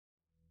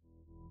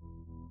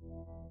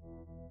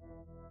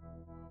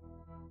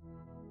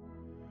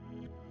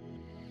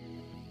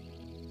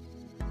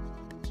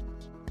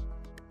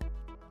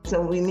So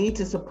we need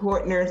to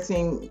support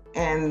nursing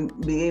and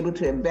be able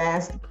to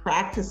advance the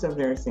practice of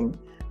nursing,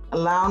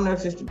 allow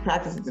nurses to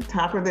practice at the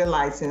top of their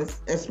license,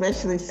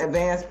 especially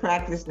advanced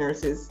practice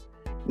nurses,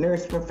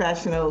 nurse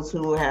professionals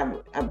who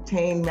have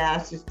obtained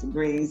master's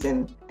degrees,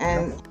 and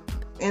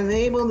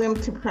enable them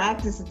to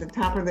practice at the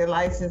top of their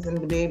license and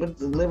to be able to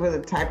deliver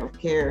the type of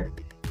care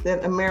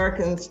that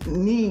Americans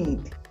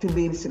need to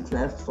be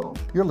successful.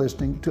 You're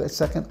listening to A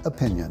Second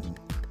Opinion,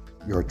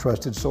 your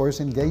trusted source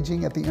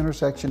engaging at the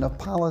intersection of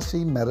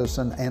policy,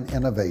 medicine, and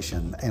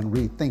innovation, and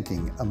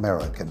rethinking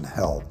American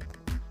health.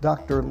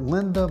 Dr.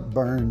 Linda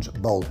Burns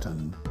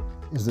Bolton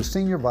is the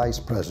Senior Vice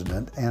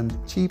President and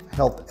Chief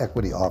Health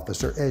Equity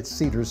Officer at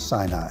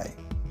Cedars-Sinai.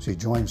 She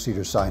joined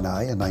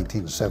Cedars-Sinai in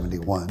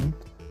 1971,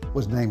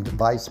 was named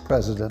Vice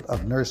President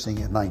of Nursing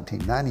in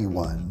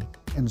 1991,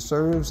 and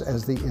serves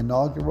as the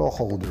inaugural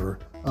holder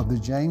of the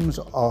James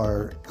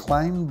R.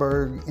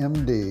 Kleinberg,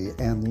 MD,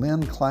 and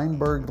Lynn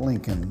Kleinberg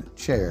Lincoln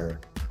Chair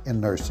in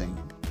Nursing.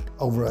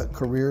 Over a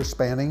career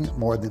spanning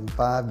more than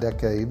 5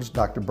 decades,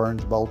 Dr.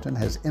 Burns Bolton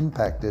has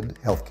impacted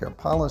healthcare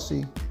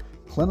policy,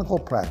 clinical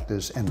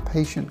practice, and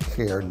patient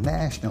care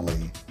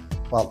nationally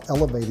while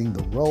elevating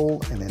the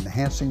role and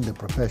enhancing the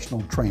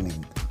professional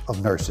training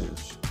of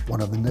nurses.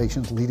 One of the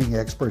nation's leading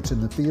experts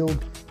in the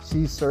field,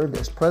 she served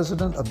as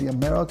president of the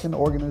American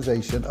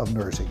Organization of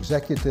Nurse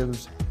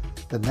Executives,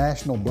 the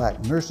National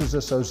Black Nurses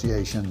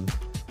Association,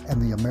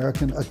 and the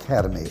American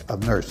Academy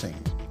of Nursing.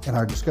 In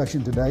our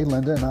discussion today,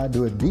 Linda and I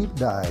do a deep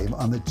dive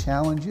on the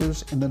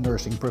challenges in the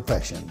nursing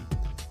profession,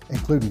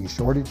 including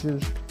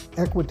shortages,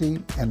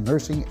 equity, and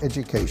nursing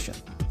education.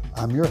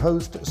 I'm your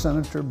host,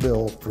 Senator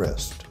Bill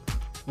Frist.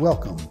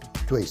 Welcome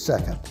to A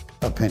Second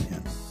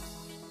Opinion.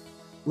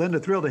 Linda,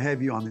 thrilled to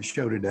have you on the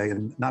show today,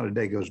 and not a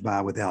day goes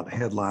by without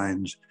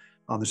headlines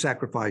on the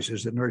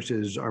sacrifices that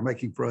nurses are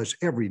making for us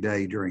every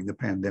day during the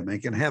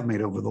pandemic and have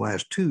made over the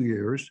last 2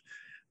 years,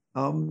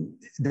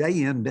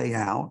 day in, day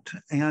out,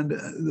 and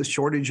the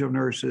shortage of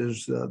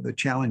nurses, the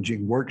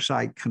challenging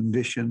worksite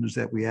conditions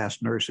that we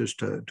ask nurses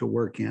to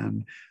work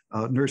in,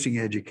 nursing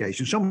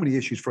education, so many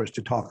issues for us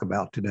to talk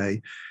about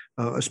today,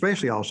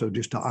 especially also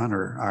just to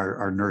honor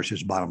our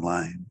nurses' bottom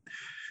line.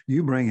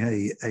 You bring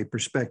a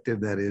perspective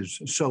that is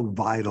so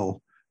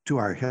vital to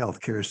our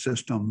healthcare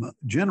system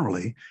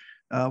generally,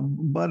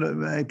 but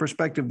a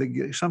perspective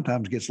that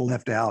sometimes gets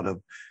left out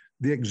of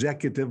the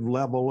executive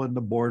level and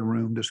the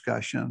boardroom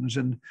discussions,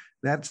 and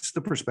that's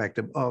the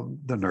perspective of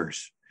the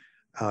nurse.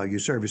 You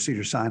serve as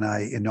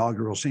Cedars-Sinai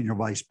inaugural Senior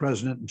Vice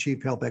President and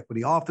Chief Health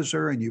Equity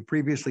Officer, and you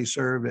previously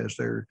served as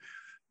their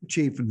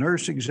Chief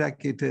Nurse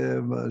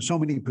Executive, so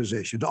many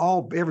positions,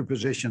 every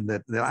position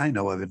that I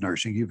know of in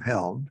nursing you've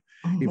held.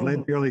 You've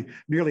led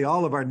nearly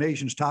all of our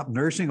nation's top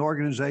nursing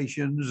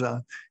organizations.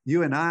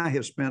 You and I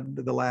have spent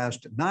the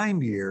last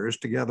 9 years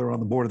together on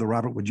the board of the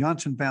Robert Wood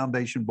Johnson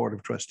Foundation Board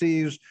of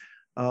Trustees.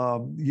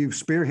 You've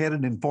spearheaded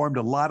and informed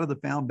a lot of the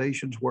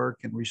foundation's work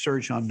and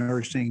research on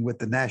nursing with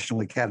the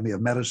National Academy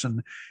of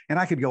Medicine, and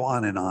I could go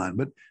on and on.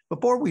 But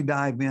before we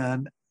dive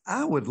in,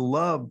 I would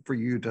love for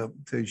you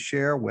to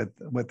share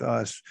with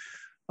us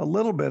a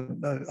little bit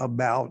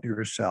about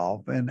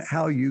yourself and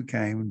how you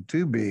came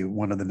to be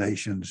one of the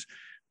nation's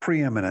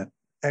preeminent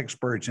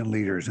experts and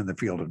leaders in the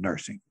field of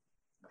nursing.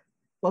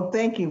 Well,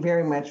 thank you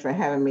very much for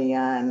having me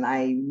on.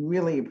 I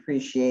really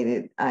appreciate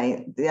it.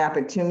 The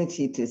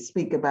opportunity to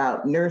speak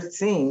about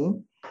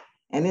nursing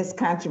and its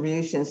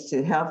contributions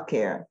to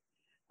healthcare.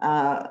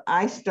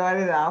 I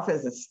started off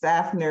as a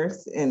staff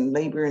nurse in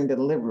labor and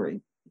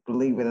delivery,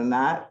 believe it or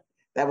not.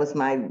 That was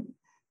my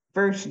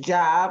first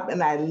job,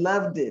 and I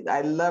loved it. I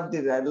loved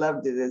it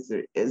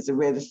as a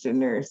registered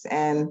nurse.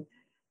 And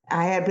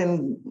I had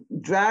been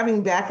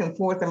driving back and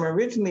forth. I'm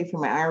originally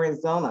from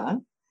Arizona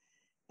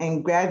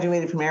and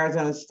graduated from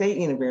Arizona State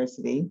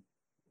University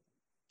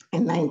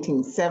in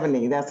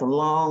 1970. That's a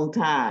long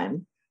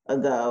time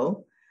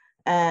ago.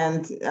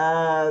 And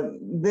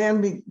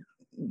then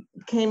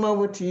came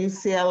over to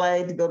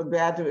UCLA to go to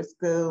graduate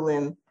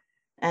school.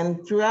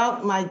 And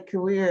throughout my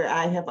career,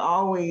 I have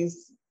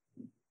always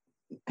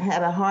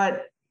had a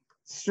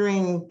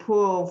heartstring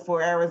pull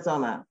for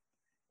Arizona,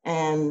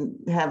 and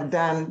have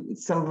done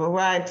some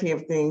variety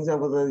of things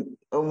over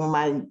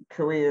my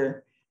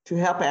career to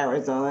help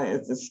Arizona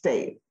as a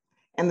state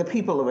and the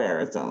people of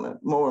Arizona,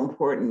 more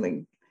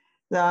importantly.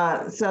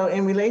 So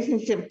in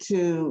relationship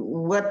to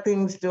what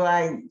things do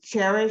I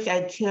cherish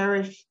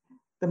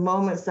the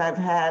moments I've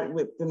had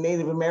with the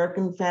Native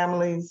American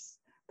families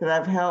that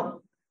I've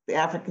helped, the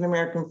African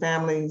American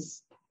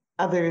families,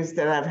 others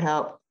that I've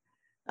helped,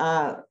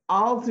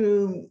 all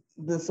through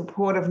the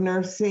support of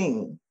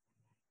nursing.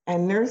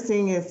 And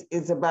nursing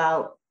is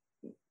about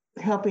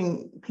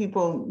helping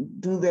people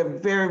do their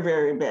very,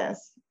 very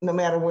best, no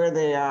matter where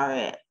they are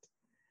at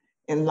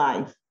in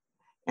life.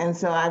 And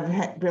so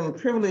I've been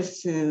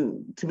privileged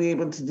to be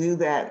able to do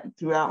that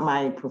throughout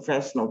my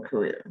professional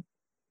career.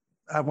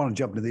 I want to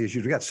jump into the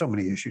issues. We got so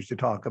many issues to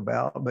talk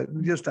about, but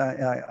just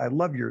I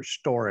love your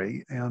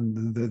story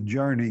and the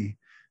journey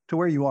to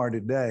where you are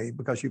today,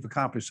 because you've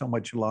accomplished so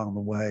much along the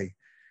way.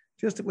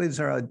 Just, was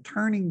there a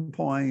turning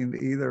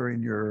point either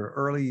in your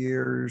early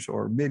years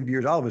or mid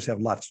years? All of us have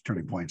lots of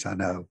turning points, I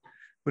know.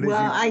 But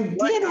well, I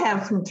did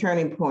have some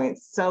turning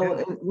points. So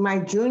yeah. My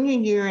junior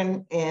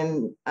year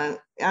in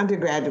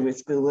undergraduate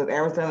school at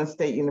Arizona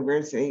State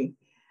University,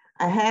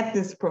 I had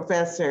this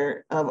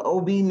professor of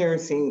OB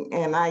nursing,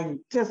 and I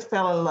just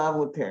fell in love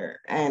with her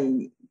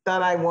and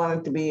thought I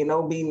wanted to be an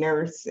OB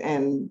nurse,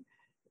 and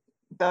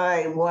thought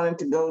I wanted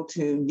to go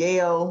to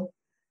Yale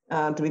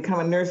to become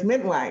a nurse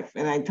midwife.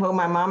 And I told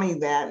my mommy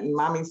that, and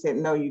mommy said,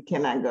 no, you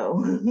cannot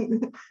go.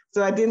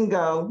 So I didn't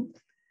go.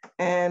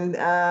 And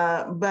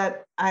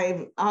but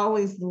I've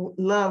always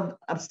loved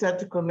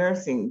obstetrical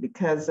nursing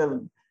because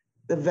of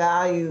the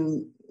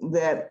value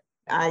that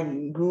I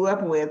grew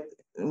up with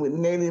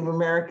Native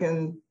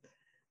American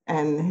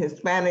and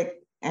Hispanic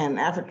and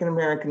African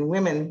American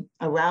women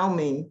around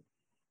me,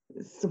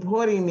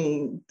 supporting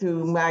me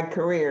through my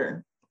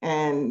career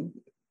and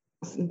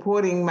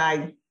supporting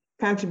my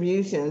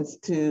contributions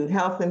to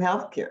health and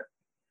healthcare.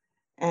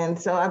 And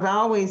so I've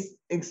always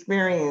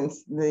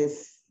experienced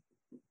this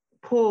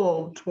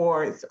pull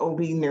towards OB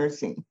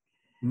nursing.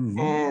 Mm-hmm.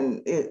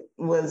 And it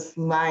was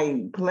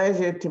my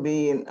pleasure to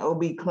be an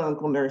OB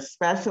clinical nurse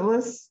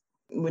specialist,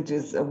 which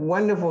is a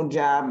wonderful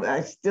job.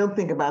 I still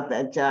think about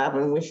that job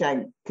and wish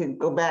I could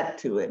go back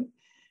to it.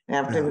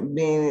 After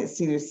being at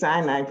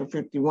Cedars-Sinai for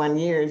 51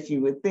 years,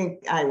 you would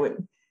think I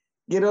would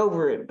get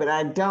over it, but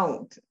I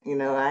don't. You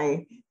know,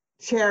 I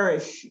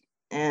cherish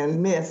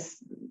and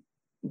miss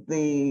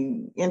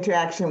the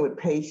interaction with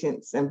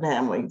patients and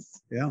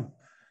families. Yeah.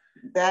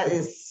 That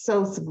is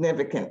so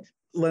significant.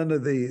 Linda,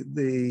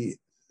 the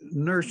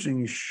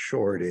nursing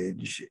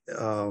shortage,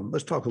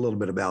 let's talk a little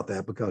bit about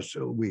that, because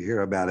we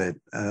hear about it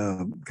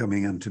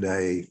coming in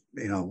today.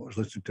 You know, I was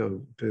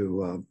listening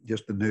to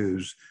just the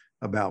news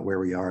about where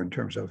we are in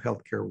terms of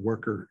healthcare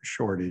worker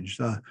shortage.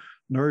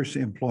 Nurse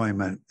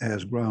employment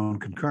has grown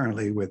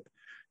concurrently with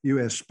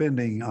U.S.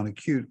 spending on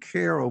acute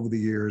care over the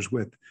years,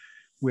 with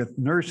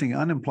nursing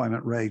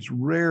unemployment rates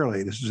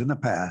rarely, this is in the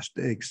past,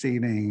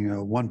 exceeding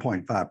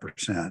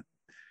 1.5%.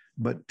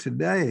 But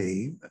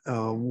today,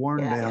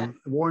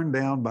 worn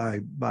down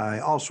by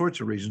all sorts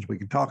of reasons we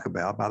can talk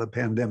about, by the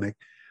pandemic,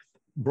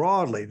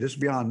 broadly, just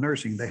beyond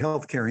nursing, the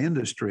healthcare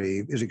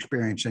industry is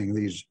experiencing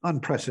these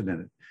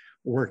unprecedented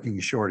working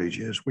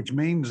shortages, which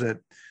means that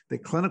the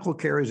clinical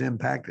care is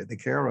impacted, the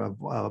care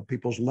of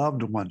people's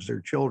loved ones,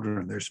 their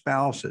children, their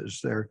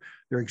spouses, their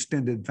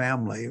extended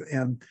family.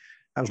 And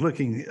I was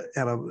looking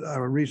at a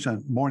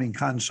recent Morning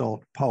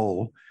Consult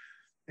poll,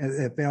 and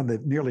it found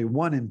that nearly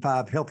 1 in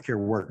 5 healthcare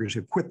workers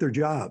have quit their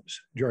jobs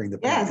during the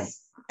pandemic.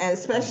 Yes, and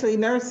especially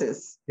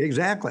nurses.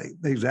 Exactly.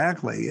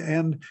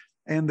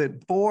 And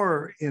that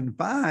 4 in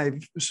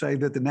 5 say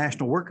that the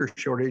national worker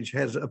shortage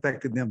has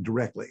affected them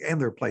directly and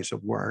their place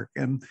of work.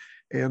 And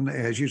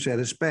as you said,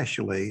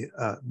 especially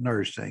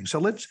nursing. So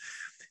let's,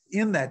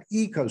 in that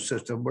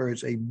ecosystem where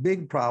it's a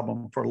big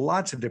problem for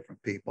lots of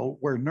different people,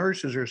 where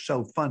nurses are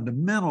so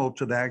fundamental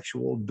to the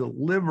actual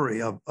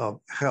delivery of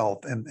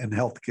health and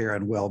healthcare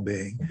and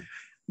well-being,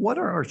 what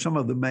are some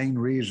of the main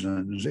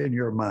reasons in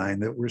your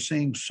mind that we're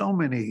seeing so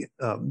many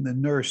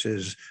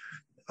nurses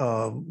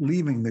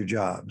leaving their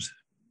jobs?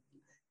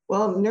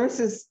 Well,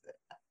 nurses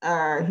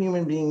are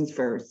human beings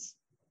first,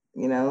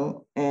 you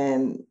know,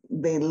 and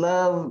they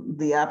love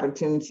the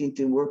opportunity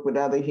to work with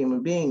other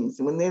human beings.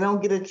 And when they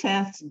don't get a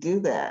chance to do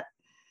that,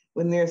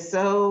 when they're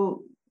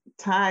so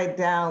tied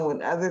down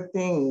with other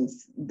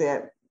things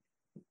that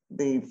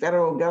the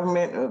federal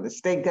government or the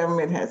state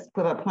government has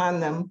put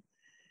upon them,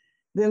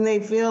 then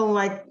they feel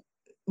like,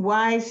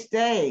 why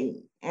stay?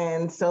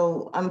 And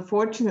so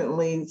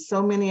unfortunately,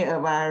 so many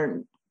of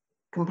our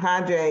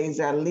compadres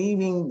are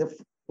leaving the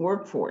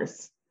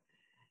workforce.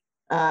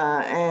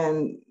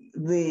 And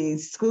the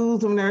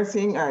schools of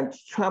nursing are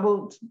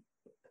troubled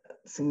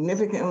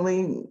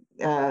significantly.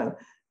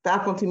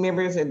 Faculty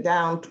members are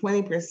down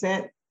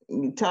 20%.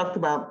 We talked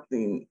about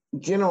the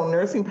general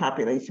nursing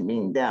population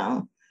being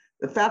down.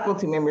 The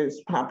faculty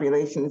members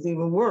population is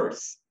even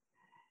worse.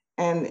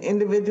 And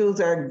individuals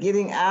are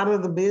getting out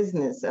of the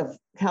business of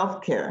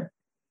healthcare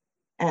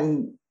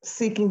and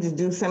seeking to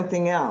do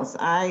something else.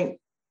 I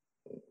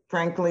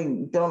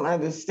frankly don't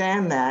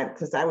understand that,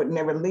 because I would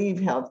never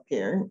leave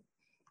healthcare.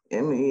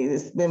 I mean,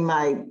 it's been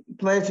my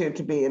pleasure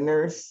to be a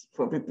nurse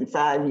for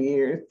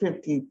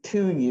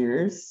 52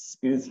 years,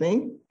 excuse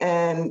me.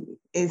 And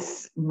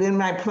it's been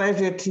my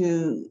pleasure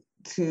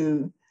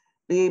to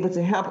be able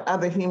to help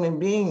other human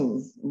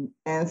beings.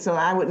 And so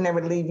I would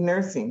never leave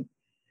nursing.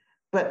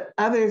 But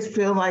others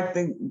feel like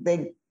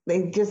they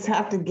just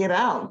have to get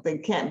out. They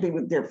can't be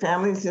with their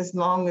families as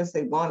long as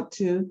they want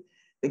to.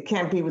 They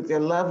can't be with their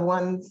loved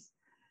ones.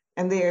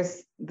 And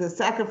there's the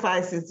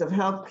sacrifices of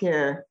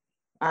healthcare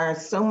are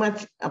so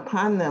much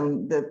upon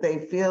them that they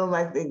feel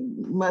like they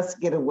must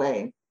get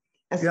away,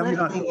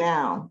 especially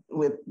now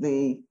with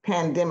the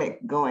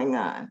pandemic going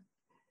on.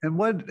 And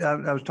what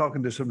I was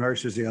talking to some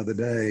nurses the other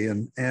day,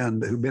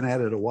 and who've been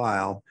at it a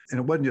while, and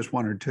it wasn't just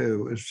one or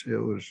two; it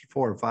was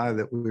 4 or 5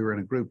 that we were in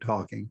a group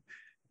talking,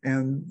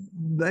 and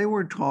they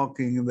were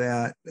talking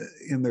that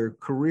in their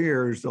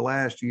careers, the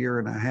last year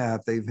and a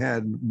half, they've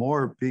had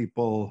more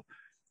people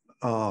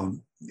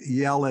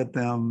yell at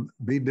them,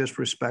 be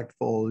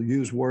disrespectful,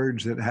 use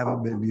words that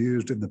haven't been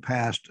used in the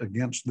past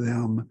against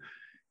them.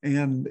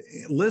 And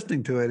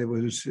listening to it, it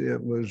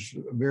was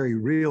very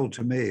real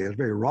to me. It was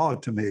very raw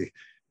to me,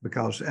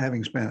 because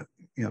having spent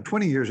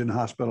 20 years in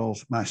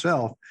hospitals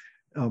myself,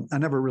 I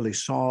never really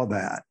saw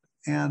that.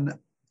 And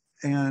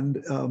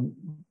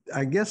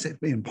I guess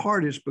in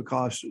part is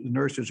because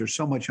nurses are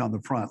so much on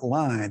the front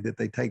line that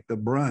they take the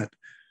brunt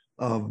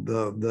of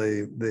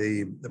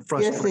the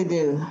frustration. Yes, they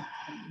do.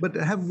 But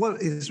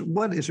what is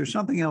there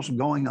something else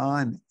going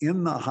on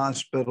in the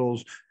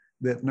hospitals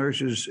that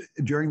nurses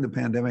during the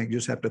pandemic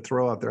just have to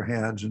throw out their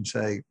hands and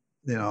say,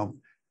 I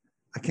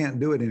can't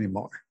do it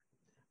anymore?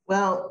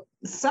 Well,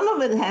 some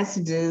of it has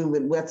to do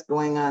with what's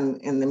going on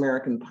in the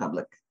American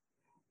public.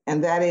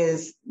 And that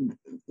is,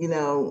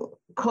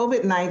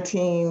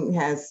 COVID-19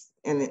 has,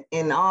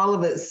 in all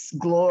of its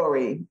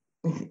glory,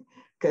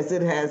 because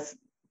it has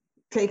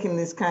taken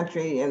this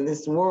country and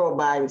this world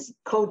by its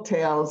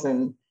coattails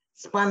and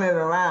spun it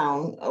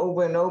around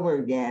over and over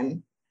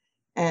again.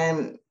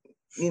 And,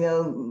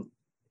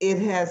 it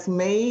has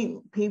made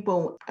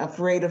people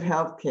afraid of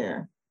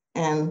healthcare.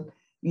 And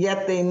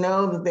yet they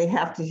know that they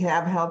have to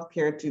have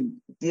healthcare to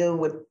deal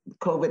with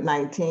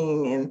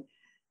COVID-19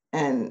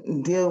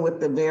 and deal with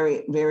the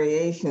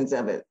variations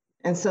of it.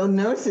 And so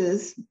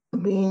nurses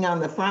being on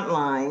the front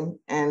line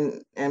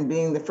and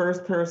being the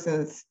first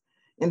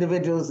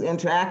individuals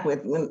interact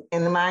with,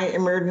 in my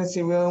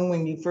emergency room,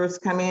 when you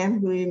first come in,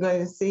 who are you going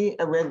to see?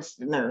 A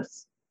registered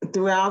nurse.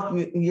 Throughout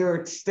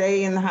your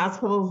stay in the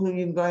hospital, who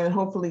you're going to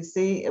hopefully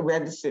see? A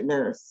registered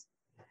nurse.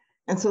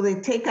 And so they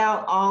take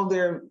out all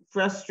their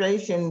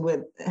frustration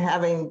with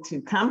having to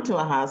come to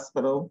a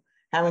hospital,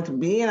 having to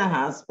be in a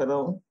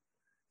hospital,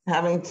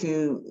 having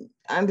to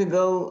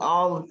undergo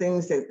all the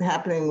things that are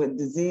happening with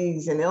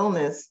disease and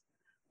illness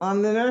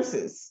on the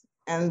nurses.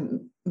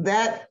 And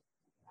that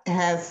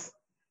has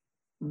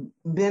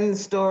been the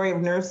story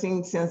of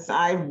nursing since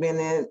I've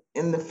been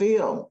in the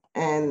field.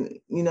 And,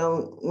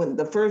 when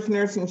the first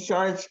nursing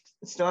shortage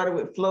started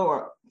with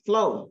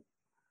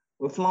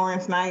with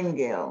Florence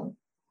Nightingale,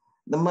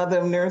 the mother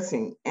of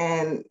nursing.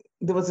 And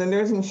there was a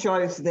nursing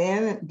shortage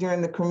then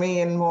during the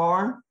Korean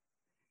War.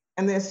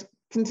 And there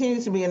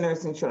continues to be a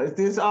nursing shortage.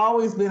 There's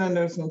always been a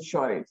nursing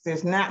shortage.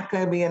 There's not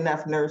going to be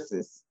enough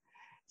nurses.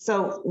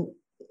 So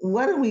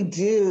what do we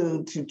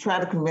do to try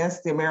to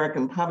convince the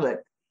American public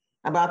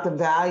about the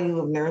value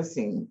of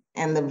nursing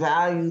and the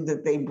value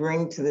that they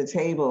bring to the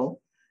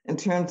table in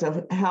terms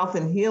of health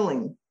and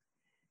healing?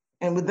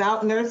 And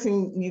without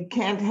nursing, you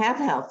can't have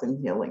health and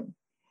healing.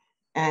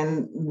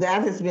 And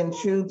that has been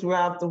true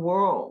throughout the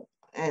world,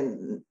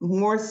 and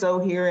more so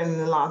here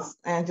in Los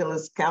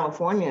Angeles,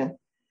 California,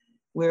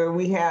 where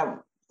we have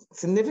a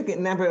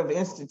significant number of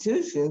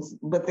institutions,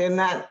 but they're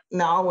not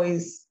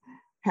always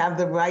have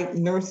the right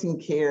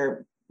nursing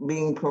care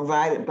being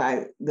provided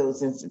by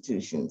those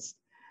institutions.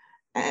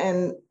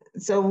 And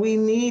so we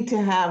need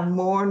to have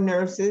more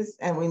nurses,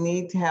 and we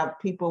need to have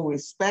people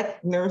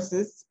respect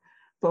nurses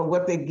for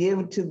what they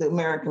give to the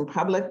American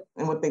public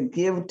and what they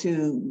give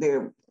to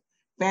their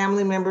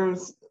family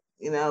members.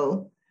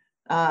 One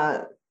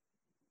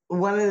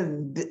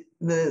of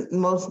the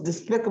most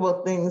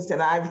despicable things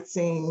that I've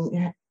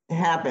seen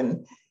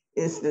happen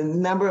is the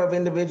number of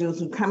individuals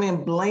who come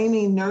in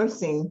blaming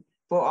nursing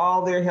for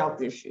all their health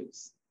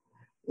issues.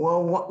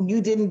 Well,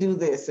 you didn't do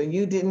this, or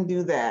you didn't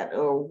do that,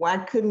 or why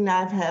couldn't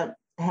I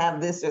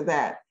have this or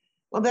that?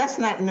 Well, that's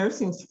not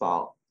nursing's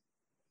fault.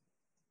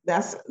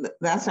 That's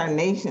our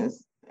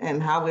nation's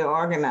and how we're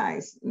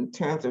organized in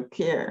terms of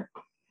care.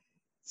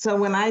 So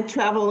when I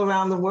travel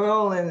around the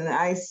world and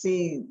I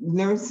see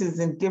nurses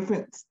in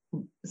different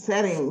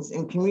settings,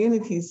 in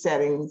community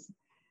settings,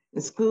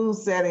 in school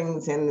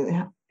settings,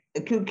 and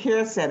acute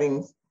care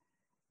settings,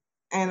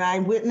 and I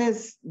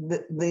witness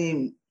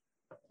the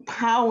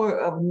power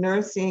of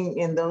nursing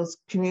in those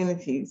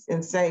communities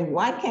and say,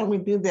 why can't we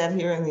do that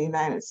here in the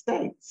United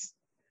States?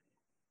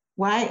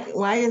 Why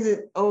is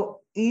it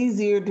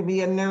easier to be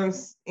a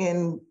nurse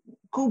in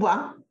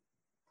Cuba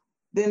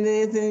than it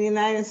is in the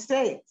United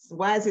States?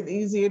 Why is it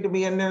easier to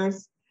be a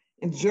nurse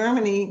in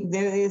Germany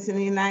than it is in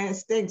the United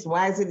States?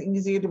 Why is it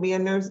easier to be a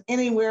nurse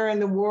anywhere in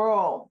the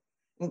world,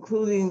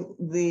 including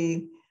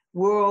the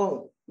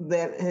world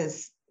that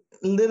has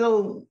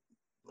little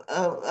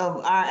of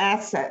our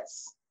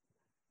assets?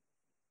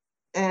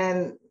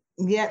 And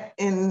yet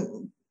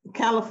in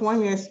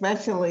California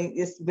especially,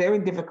 it's very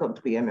difficult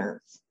to be a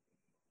nurse.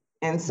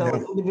 And so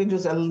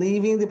individuals are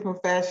leaving the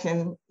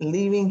profession,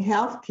 leaving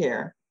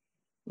healthcare,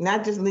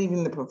 not just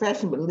leaving the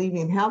profession, but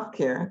leaving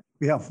healthcare.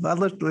 Yeah, in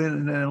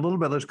a little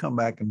bit, let's come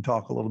back and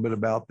talk a little bit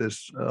about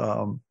this,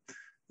 the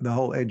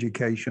whole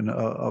education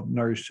of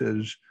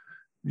nurses,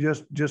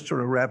 just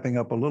sort of wrapping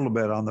up a little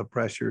bit on the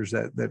pressures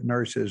that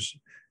nurses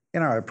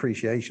in our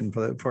appreciation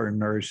for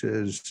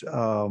nurses,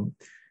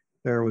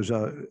 there was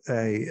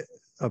a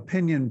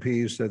opinion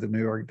piece that the New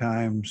York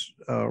Times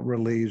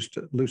released.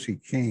 Lucy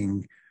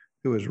King,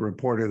 who is a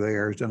reporter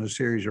there, has done a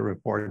series of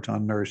reports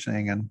on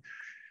nursing, and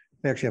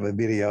they actually have a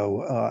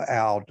video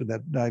out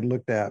that I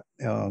looked at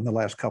in the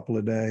last couple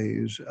of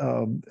days.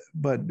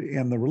 But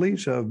in the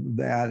release of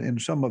that, in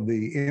some of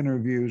the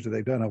interviews that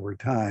they've done over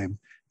time,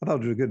 I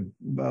thought it was a good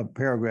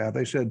paragraph.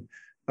 They said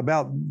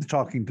about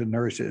talking to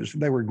nurses,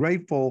 they were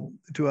grateful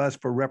to us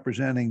for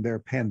representing their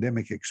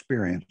pandemic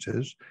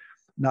experiences.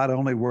 Not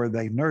only were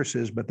they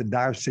nurses, but the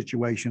dire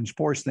situations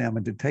forced them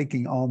into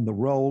taking on the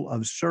role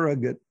of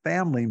surrogate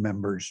family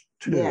members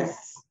too.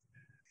 Yes.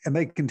 And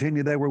they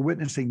continued, they were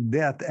witnessing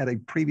death at a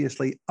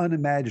previously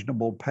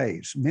unimaginable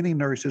pace. Many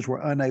nurses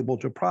were unable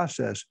to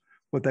process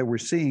what they were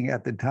seeing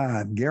at the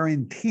time,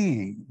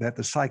 guaranteeing that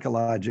the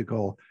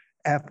psychological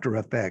after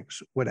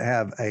effects would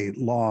have a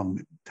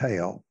long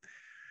tail.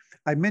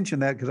 I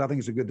mentioned that because I think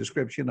it's a good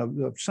description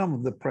of some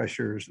of the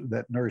pressures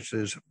that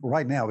nurses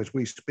right now, as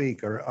we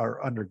speak,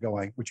 are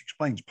undergoing, which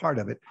explains part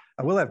of it.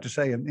 I will have to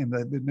say in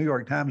the New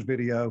York Times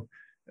video,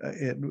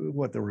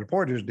 what the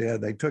reporters did,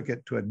 they took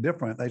it to a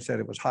different, they said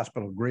it was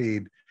hospital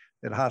greed,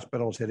 that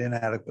hospitals had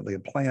inadequately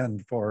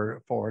planned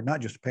for not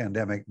just a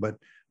pandemic, but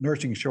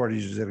nursing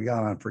shortages that have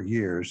gone on for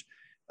years.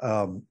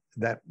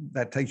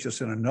 That takes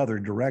us in another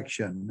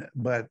direction,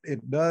 but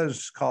it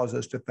does cause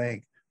us to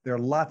think there are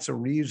lots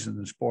of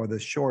reasons for the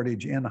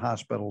shortage in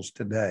hospitals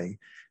today,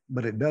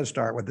 but it does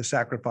start with the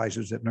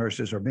sacrifices that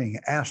nurses are being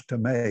asked to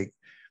make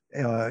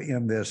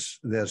in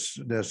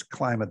this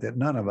climate that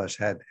none of us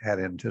had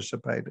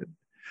anticipated.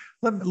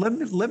 Let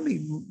me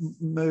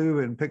move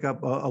and pick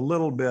up a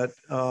little bit.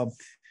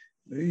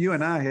 You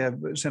and I have,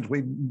 since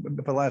we,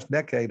 for the last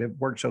decade, have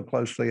worked so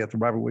closely at the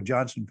Robert Wood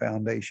Johnson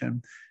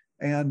Foundation,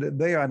 and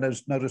they, I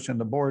noticed in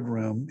the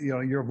boardroom, you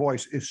know, your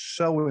voice is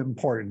so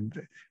important.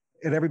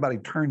 And everybody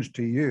turns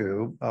to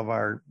you, of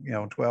our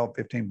 12,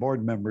 15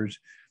 board members,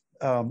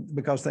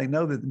 because they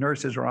know that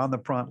nurses are on the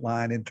front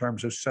line in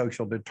terms of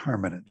social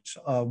determinants,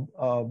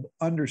 of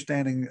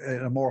understanding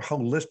in a more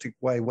holistic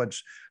way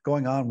what's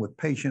going on with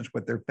patients,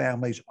 with their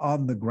families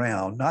on the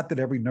ground. Not that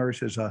every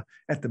nurse is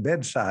at the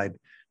bedside,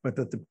 but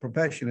that the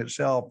profession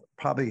itself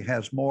probably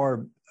has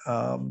more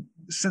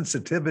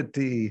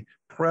sensitivity,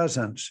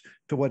 presence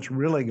to what's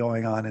really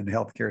going on in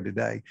healthcare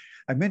today.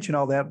 I mention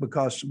all that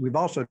because we've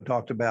also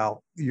talked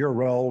about your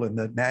role in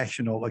the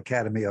National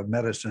Academy of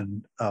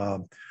Medicine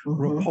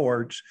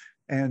reports.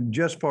 And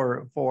just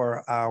for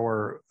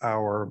our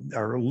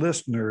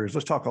listeners,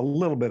 let's talk a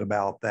little bit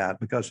about that,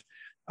 because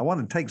I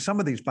want to take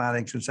some of these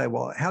findings and say,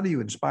 well, how do you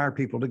inspire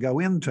people to go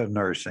into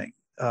nursing?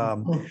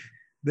 Do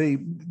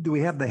we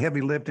have the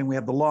heavy lifting? We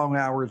have the long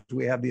hours.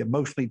 We have the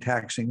emotionally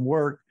taxing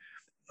work.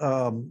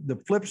 The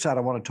flip side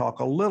I want to talk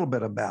a little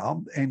bit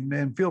about,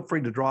 and feel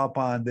free to draw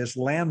upon this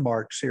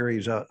landmark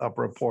series of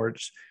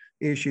reports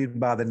issued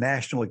by the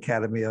National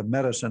Academy of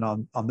Medicine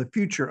on the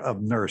future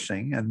of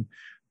nursing. And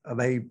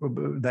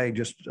they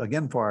just,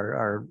 again,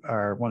 for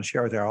our want to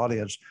share with our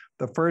audience,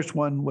 the first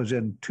one was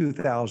in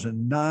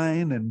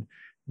 2009, and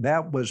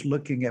that was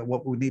looking at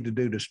what we need to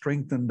do to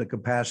strengthen the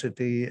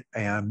capacity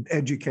and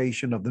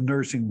education of the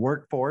nursing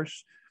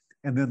workforce.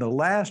 And then the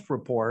last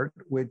report,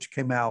 which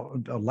came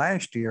out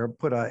last year,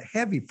 put a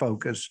heavy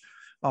focus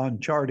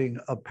on charting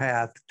a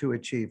path to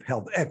achieve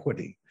health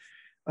equity.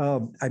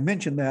 I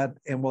mentioned that,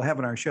 and we'll have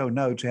in our show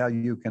notes how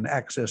you can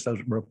access those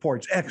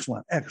reports.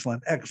 Excellent,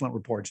 excellent, excellent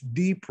reports,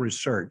 deep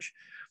research.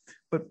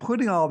 But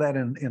putting all that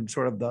in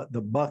sort of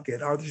the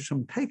bucket, are there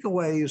some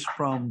takeaways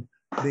from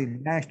the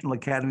National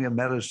Academy of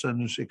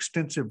Medicine's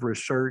extensive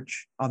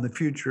research on the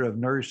future of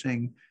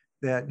nursing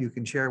that you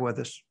can share with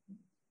us?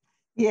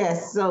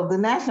 Yes, so the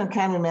National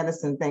Academy of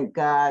Medicine, thank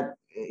God,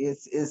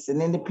 is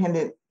an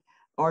independent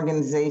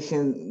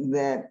organization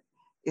that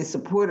is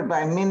supported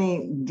by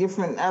many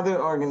different other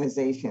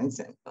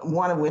organizations,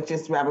 one of which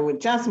is Robert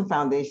Wood Johnson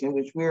Foundation,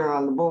 which we're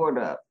on the board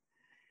of.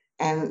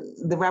 And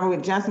the Robert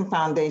Wood Johnson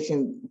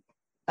Foundation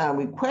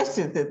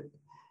requested that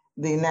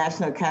the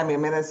National Academy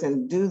of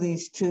Medicine do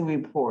these two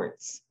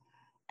reports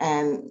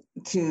and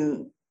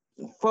to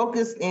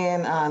focus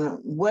in on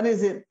what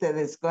is it that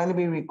is going to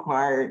be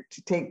required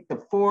to take the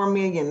 4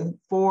 million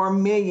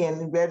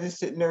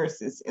registered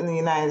nurses in the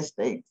United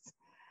States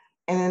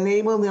and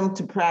enable them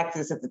to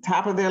practice at the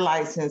top of their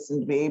license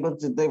and be able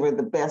to deliver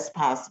the best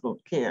possible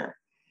care.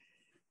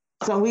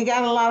 So we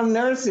got a lot of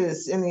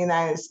nurses in the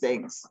United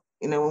States.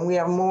 You know, when we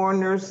have more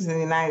nurses in the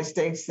United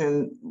States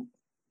than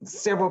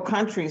several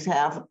countries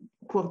have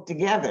put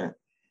together,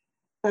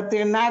 but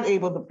they're not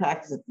able to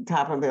practice at the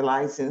top of their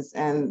license.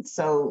 And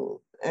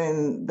so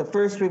in the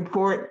first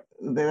report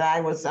that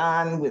I was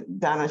on with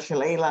Donna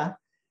Shalala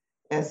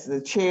as the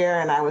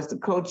chair, and I was the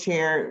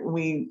co-chair,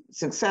 we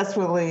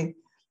successfully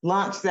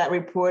launched that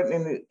report,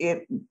 and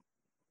it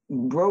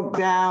broke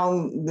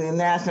down the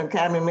National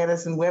Academy of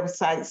Medicine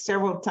website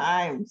several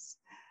times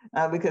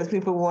because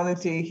people wanted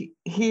to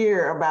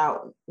hear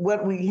about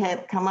what we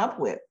had come up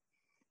with.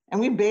 And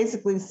we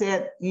basically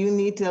said, you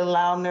need to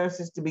allow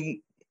nurses to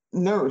be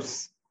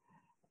nurse.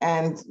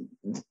 and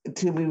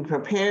to be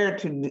prepared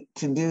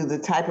to do the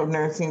type of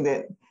nursing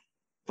that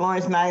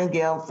Florence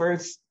Nightingale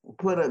first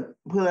put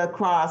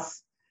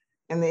across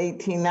in the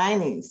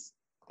 1890s.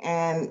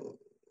 And,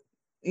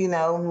 you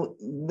know,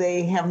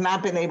 they have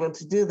not been able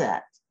to do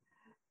that.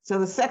 So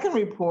the second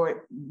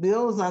report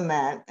builds on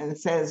that and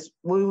says,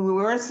 we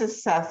were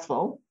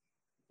successful.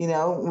 You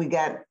know, we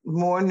got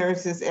more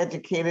nurses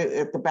educated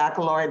at the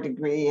baccalaureate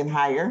degree and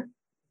higher,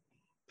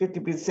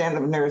 50%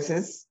 of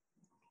nurses.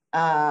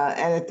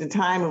 And at the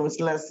time, it was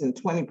less than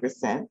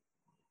 20%.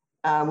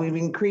 We've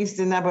increased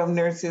the number of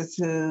nurses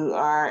who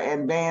are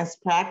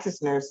advanced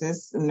practice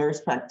nurses, nurse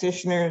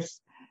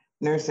practitioners,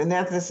 nurse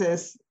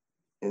anesthetists,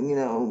 you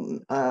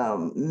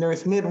know,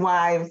 nurse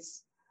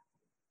midwives.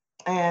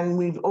 And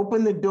we've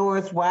opened the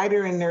doors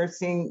wider in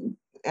nursing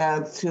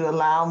to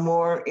allow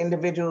more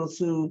individuals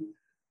who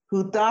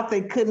thought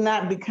they could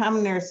not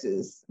become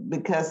nurses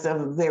because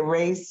of their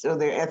race or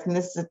their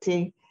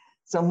ethnicity.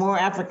 So more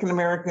African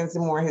Americans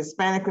and more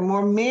Hispanic and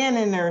more men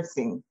in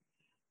nursing.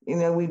 You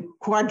know, we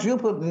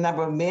quadrupled the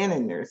number of men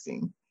in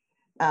nursing.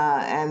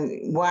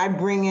 And why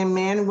bring in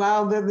men?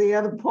 Well, they're the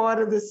other part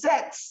of the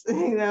sex,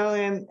 you know,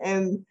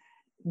 and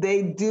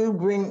they do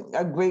bring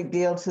a great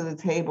deal to the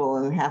table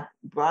and have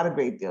brought a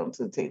great deal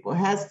to the table,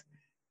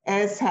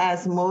 as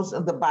has most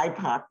of the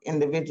BIPOC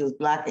individuals,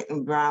 Black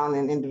and brown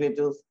and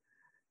individuals,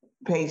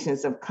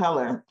 patients of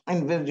color,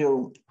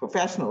 individual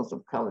professionals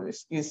of color,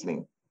 excuse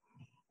me.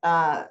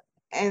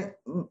 And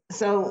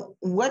so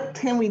what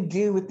can we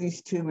do with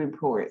these two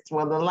reports?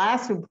 Well, the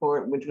last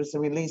report, which was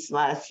released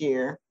last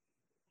year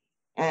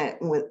by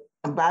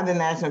the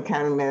National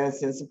Academy of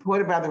Medicine,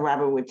 supported by the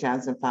Robert Wood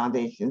Johnson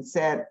Foundation,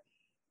 said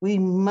we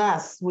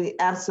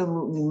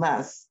absolutely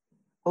must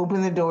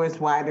open the doors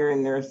wider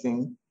in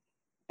nursing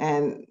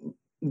and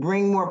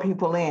bring more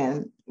people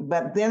in,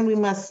 but then we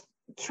must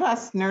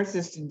trust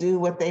nurses to do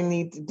what they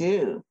need to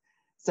do.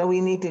 So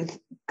we need to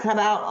cut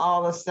out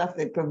all the stuff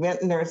that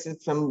prevent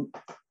nurses from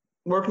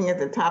working at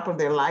the top of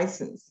their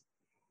license.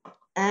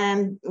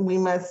 And we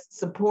must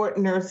support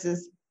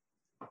nurses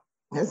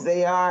as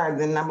they are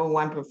the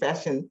 #1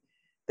 profession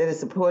that is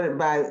supported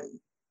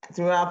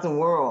throughout the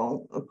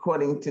world,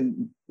 according to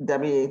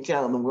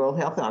WHO, the World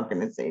Health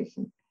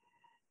Organization.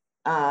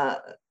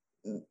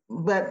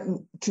 But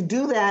to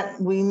do that,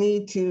 we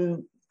need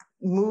to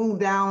move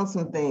down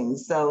some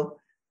things. So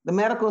the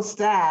medical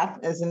staff,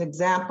 as an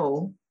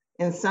example,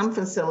 in some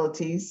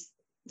facilities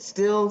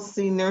still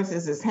see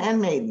nurses as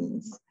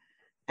handmaidens.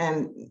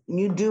 And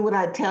you do what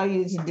I tell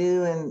you to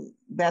do, and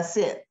that's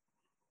it.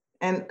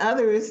 And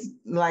others,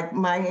 like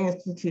my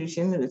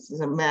institution, which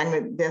is a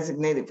magnet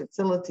designated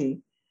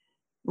facility,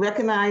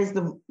 recognize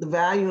the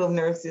value of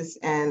nurses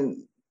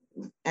and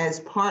as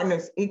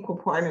partners, equal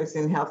partners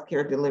in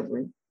healthcare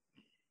delivery,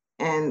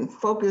 and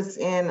focus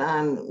in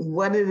on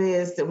what it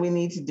is that we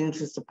need to do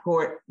to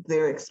support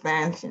their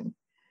expansion.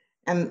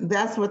 And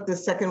that's what the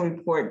second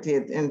report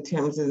did in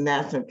terms of the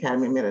National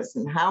Academy of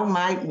Medicine. How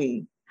might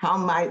we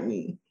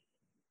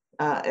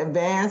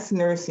advance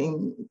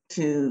nursing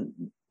to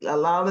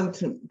allow them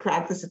to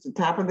practice at the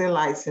top of their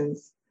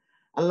license,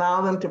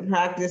 allow them to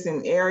practice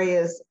in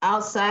areas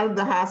outside of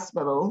the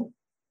hospital,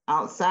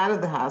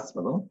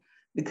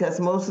 because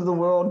most of the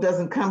world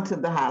doesn't come to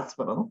the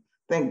hospital,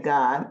 thank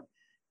God,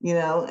 you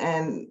know,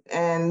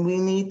 and we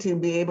need to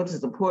be able to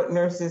support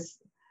nurses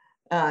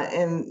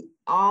in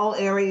all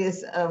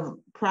areas of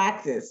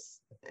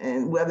practice,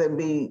 and whether it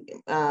be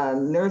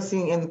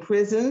nursing in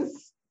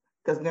prisons,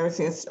 because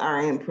nurses are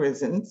in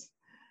prisons,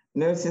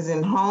 nurses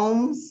in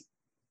homes,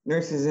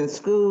 nurses in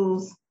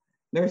schools,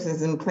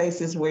 nurses in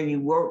places where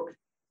you work,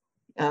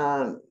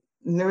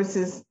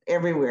 nurses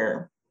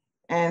everywhere.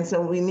 And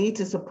so we need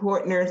to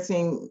support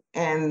nursing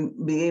and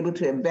be able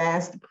to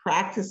advance the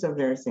practice of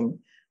nursing,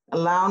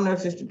 allow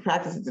nurses to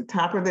practice at the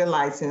top of their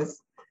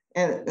license,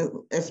 and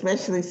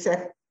especially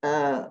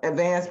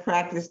advanced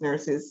practice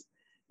nurses,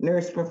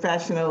 nurse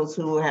professionals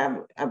who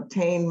have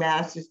obtained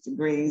master's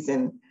degrees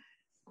and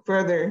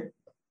further,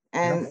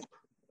 and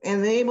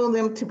enable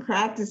them to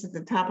practice at the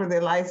top of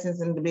their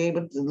license and to be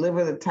able to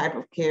deliver the type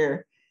of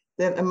care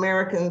that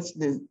Americans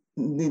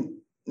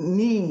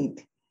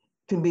need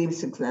to be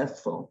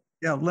successful.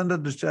 Yeah, Linda,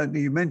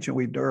 you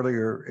mentioned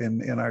earlier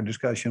in our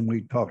discussion,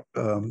 we talked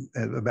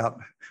about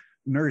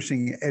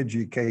nursing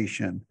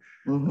education.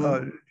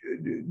 Mm-hmm.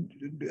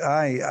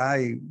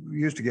 I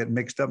used to get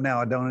mixed up, now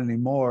I don't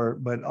anymore,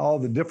 but all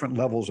the different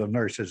levels of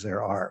nurses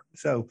there are.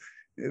 So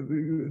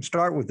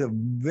start with the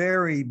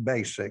very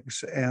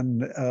basics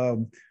and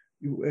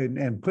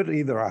put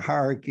either a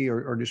hierarchy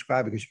or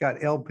describe it, because you got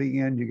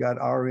LPN, you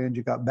got RN,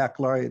 you got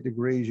baccalaureate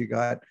degrees, you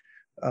got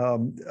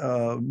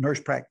nurse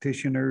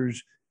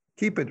practitioners.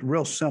 Keep it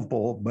real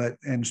simple,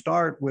 and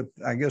start with,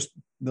 I guess,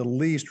 the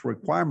least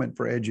requirement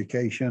for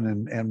education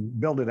and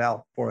build it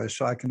out for us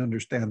so I can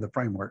understand the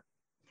framework.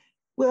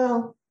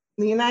 Well,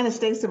 the United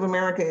States of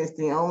America is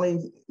the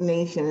only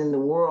nation in the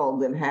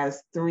world that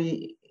has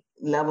 3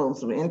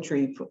 levels of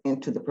entry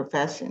into the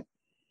profession.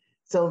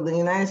 So the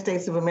United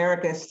States of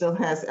America still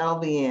has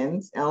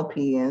LVNs,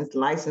 LPNs,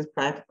 licensed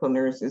practical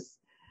nurses,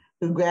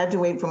 who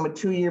graduate from a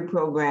 2-year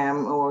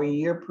program or a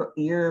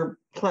year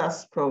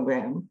plus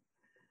program,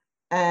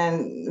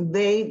 and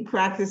they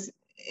practice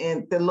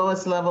at the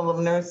lowest level of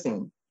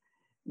nursing.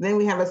 Then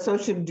we have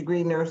associate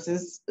degree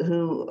nurses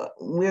who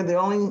we're the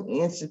only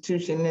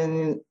institution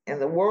in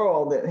the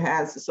world that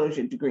has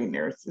associate degree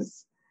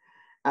nurses.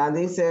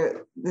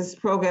 This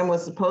program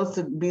was supposed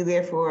to be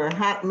there for a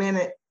hot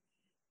minute,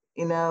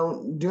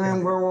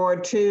 during World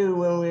War II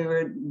when we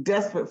were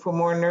desperate for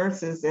more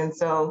nurses. And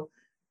so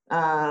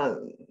the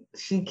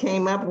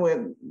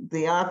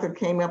author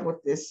came up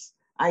with this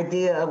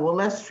idea of, well,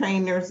 let's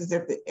train nurses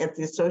at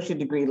the associate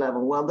degree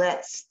level. Well,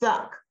 that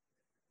stuck.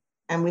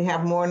 And we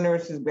have more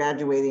nurses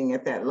graduating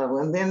at that level.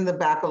 And then the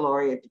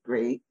baccalaureate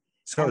degree.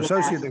 So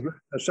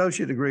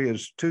associate degree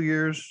is 2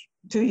 years?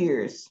 2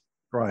 years.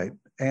 Right.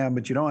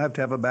 But you don't have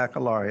to have a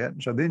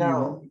baccalaureate. So then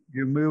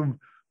you move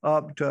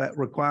up to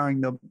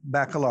requiring the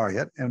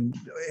baccalaureate. And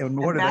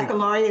what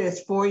baccalaureate is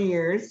 4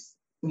 years.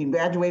 You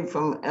graduate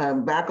from a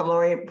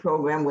baccalaureate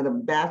program with a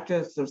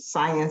bachelor's of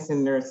science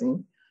in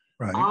nursing.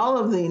 Right. All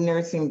of the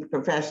nursing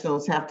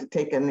professionals have to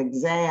take an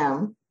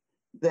exam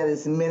that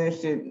is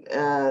administered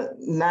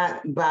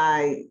not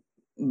by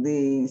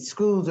the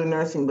schools of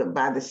nursing, but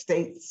by the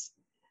states,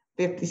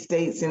 50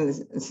 states in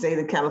the state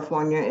of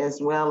California, as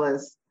well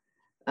as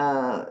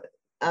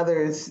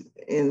others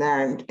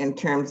in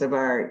terms of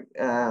our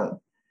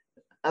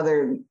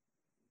other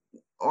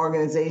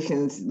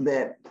organizations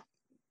that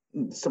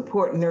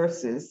support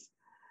nurses,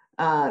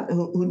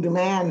 who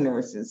demand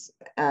nurses.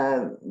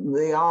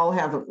 They all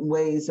have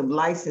ways of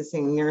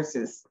licensing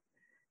nurses.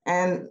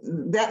 And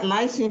that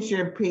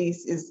licensure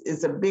piece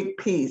is a big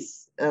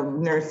piece of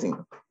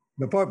nursing.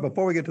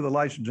 Before we get to the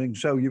licensing,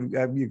 so you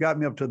got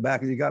me up to the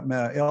back. You got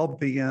my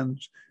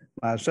LPNs,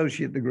 my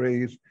associate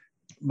degrees,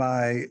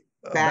 my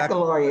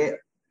baccalaureate,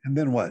 and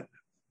then what?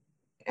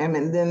 And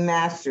then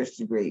master's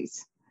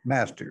degrees.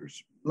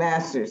 Masters.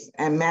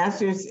 And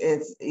masters,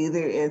 it's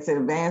an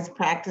advanced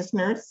practice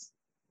nurse,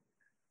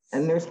 a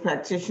nurse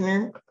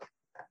practitioner,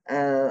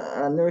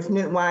 a nurse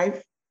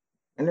midwife,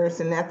 a nurse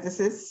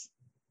anesthetist,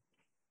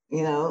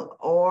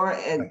 or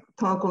a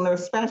clinical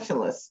nurse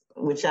specialist,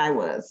 which I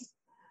was.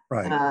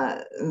 Right.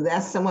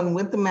 That's someone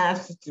with the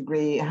master's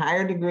degree,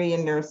 higher degree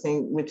in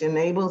nursing, which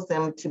enables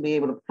them to be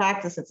able to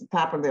practice at the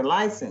top of their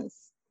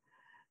license.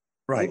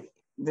 Right. If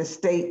the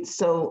state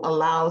so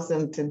allows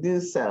them to do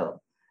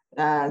so.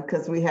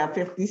 Because we have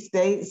 50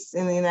 states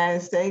in the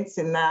United States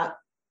and not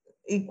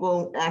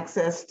equal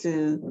access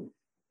to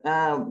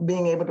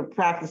being able to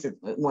practice at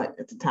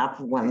the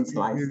top of one's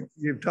license.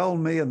 You've told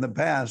me in the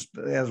past,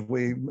 as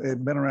we've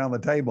been around the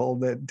table,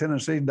 that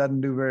Tennessee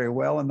doesn't do very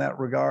well in that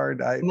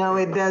regard. No,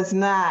 it does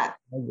not.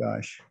 Oh,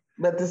 gosh.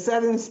 But the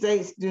southern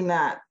states do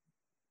not.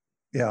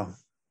 Yeah.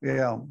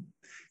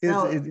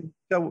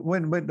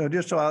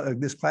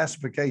 This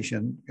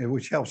classification,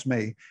 which helps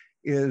me,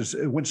 is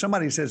when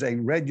somebody says a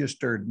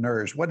registered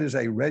nurse, what is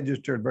a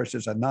registered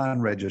versus a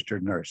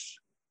non-registered nurse?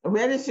 A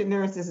registered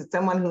nurse is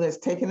someone who has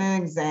taken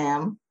an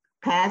exam,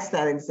 passed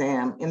that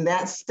exam in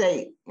that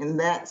state,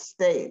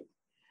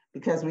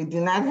 because we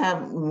do not have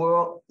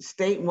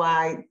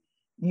statewide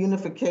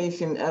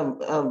unification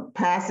of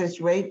passage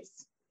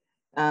rates.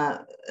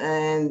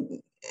 And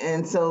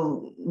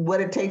so what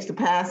it takes to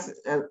pass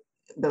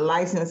the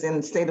license in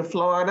the state of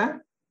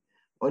Florida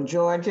or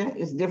Georgia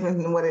is different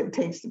than what it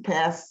takes to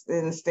pass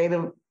in the state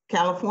of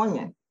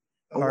California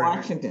or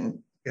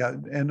Washington. Yeah,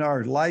 and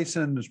our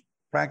licensed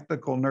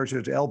practical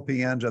nurses,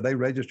 LPNs, are they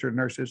registered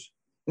nurses?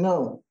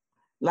 No,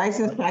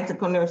 licensed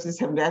practical nurses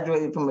have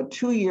graduated from a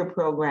 2-year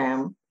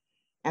program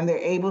and they're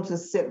able to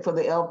sit for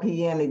the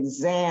LPN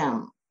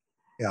exam.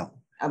 Yeah.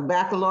 A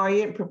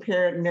baccalaureate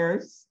prepared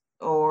nurse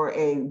or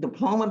a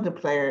diploma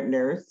prepared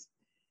nurse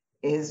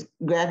is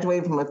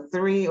graduated from a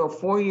 3 or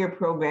 4-year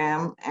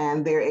program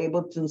and they're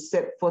able to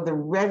sit for the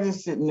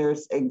registered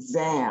nurse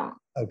exam.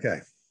 Okay,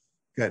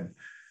 good.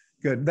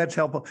 That's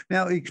helpful.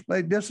 Now,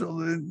 explain this.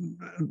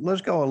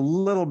 Let's go a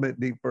little bit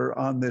deeper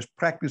on this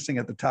practicing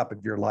at the top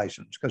of your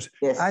license, because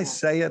I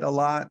say it a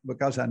lot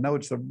because I know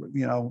it's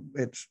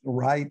it's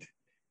right,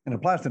 and it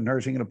applies to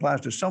nursing. It applies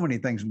to so many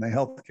things in the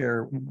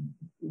healthcare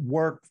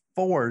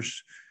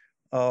workforce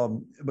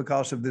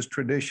because of this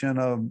tradition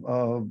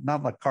of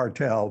not like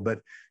cartel, but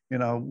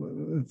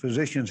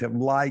physicians have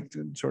liked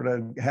sort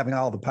of having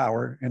all the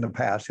power in the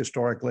past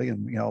historically,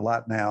 and a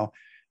lot now,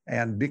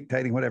 and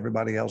dictating what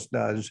everybody else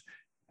does.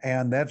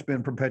 And that's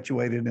been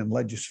perpetuated in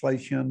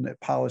legislation at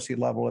policy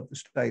level, at the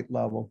state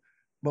level.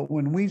 But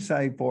when we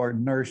say for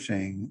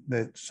nursing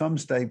that some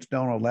states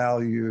don't allow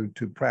you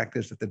to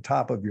practice at the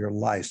top of your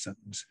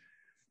license,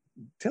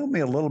 tell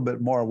me a little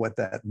bit more what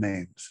that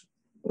means.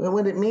 Well,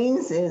 what it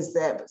means is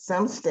that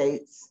some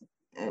states,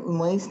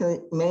 mainly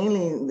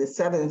the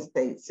southern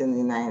states in the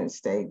United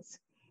States,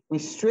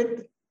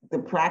 restrict the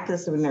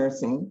practice of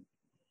nursing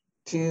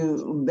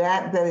to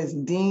that is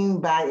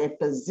deemed by a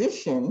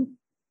physician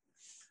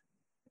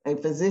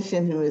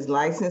who is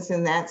licensed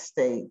in that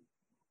state,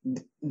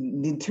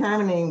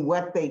 determining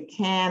what they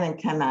can and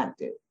cannot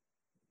do.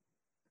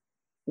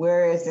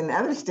 Whereas in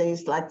other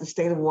states, like the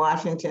state of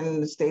Washington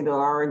and the state of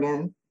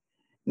Oregon,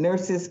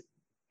 nurses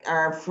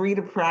are free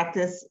to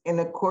practice in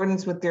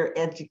accordance with their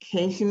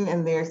education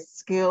and their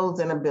skills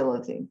and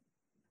ability.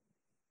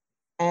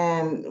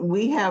 And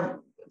we have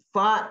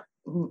fought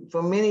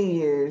for many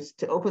years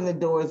to open the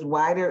doors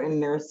wider in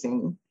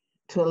nursing,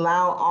 to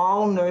allow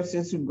all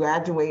nurses who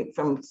graduate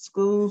from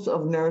schools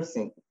of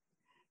nursing,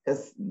 to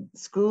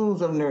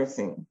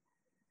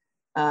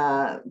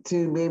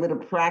be able to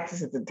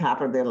practice at the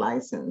top of their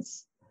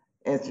license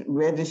as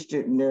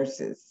registered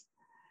nurses.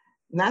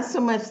 Not so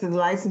much the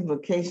licensed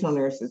vocational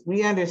nurses.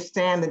 We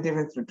understand the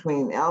difference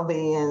between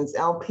LVNs,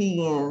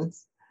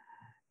 LPNs,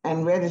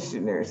 and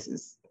registered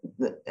nurses.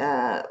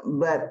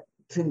 But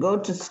to go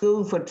to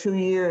school for 2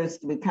 years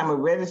to become a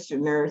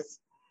registered nurse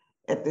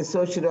at the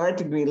associate art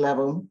degree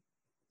level,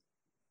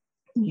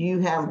 you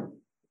have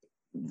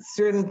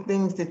certain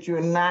things that you're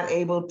not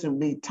able to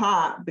be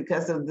taught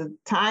because of the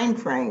time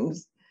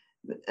frames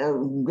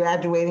of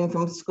graduating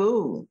from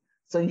school.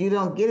 So you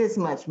don't get as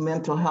much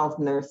mental health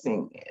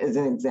nursing, as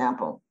an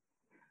example.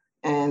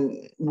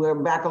 And where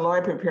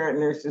baccalaureate prepared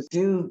nurses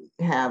do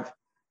have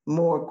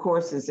more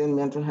courses in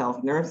mental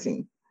health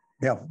nursing.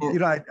 Yeah, you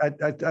know,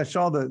 I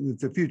saw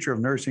the Future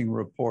of Nursing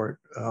report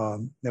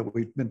that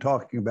we've been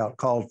talking about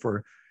called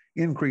for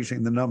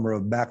increasing the number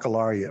of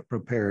baccalaureate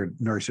prepared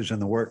nurses in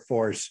the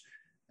workforce.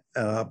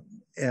 And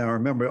I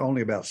remember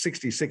only about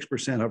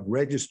 66% of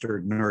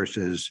registered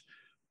nurses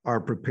are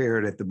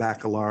prepared at the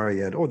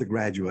baccalaureate or the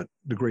graduate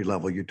degree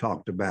level you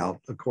talked about,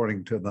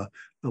 according to the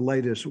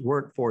latest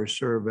workforce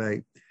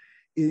survey.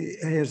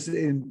 Has,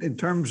 in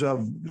terms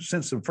of,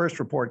 since the first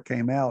report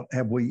came out,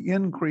 have we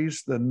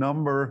increased the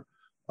number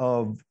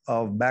of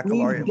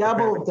baccalaureate? We've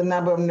doubled the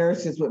number of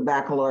nurses with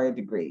baccalaureate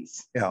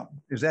degrees. Yeah.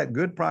 Is that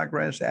good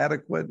progress,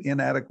 adequate,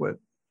 inadequate?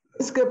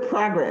 It's good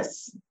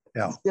progress.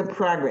 Yeah. It's good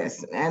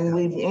progress. And yeah,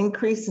 we've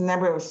increased the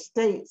number of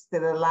states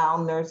that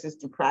allow nurses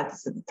to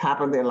practice at the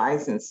top of their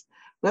license,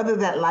 whether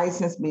that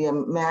license be a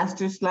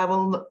master's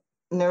level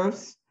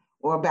nurse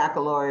or a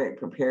baccalaureate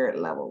prepared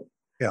level.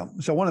 Yeah.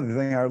 So one of the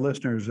things our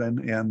listeners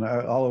and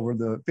all over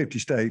the 50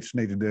 states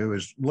need to do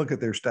is look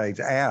at their states,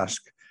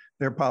 ask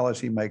their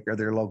policymaker,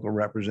 their local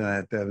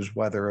representatives,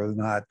 whether or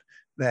not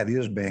that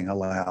is being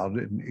allowed.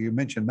 And you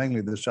mentioned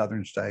mainly the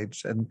southern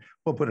states, and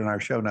we'll put in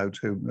our show notes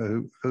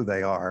who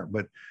they are.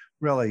 But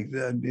really,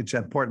 it's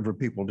important for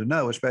people to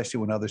know, especially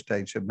when other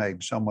states have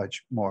made so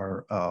much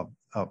more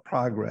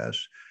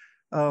progress.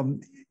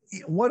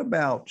 What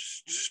about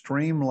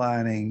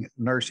streamlining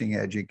nursing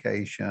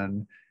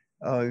education?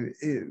 There's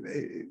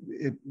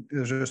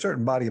a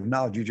certain body of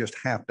knowledge you just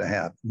have to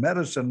have.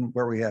 Medicine,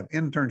 where we have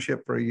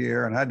internship for a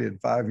year, and I did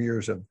 5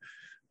 years of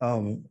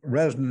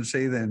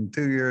residency, then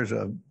 2 years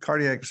of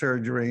cardiac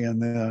surgery,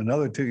 and then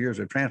another 2 years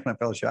of transplant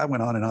fellowship. I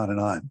went on and on and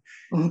on.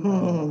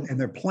 And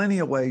there are plenty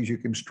of ways you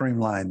can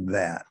streamline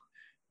that.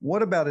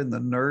 What about in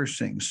the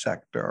nursing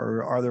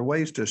sector? Are there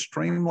ways to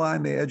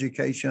streamline the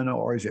education,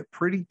 or is it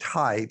pretty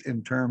tight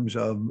in terms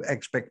of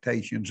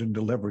expectations and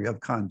delivery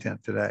of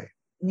content today?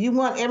 You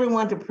want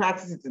everyone to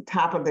practice at the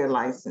top of their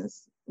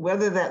license,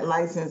 whether that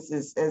license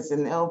is as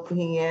an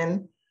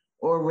LPN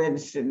or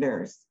registered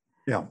nurse.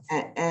 Yeah.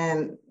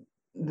 And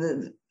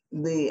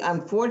the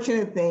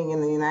unfortunate thing in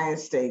the United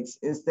States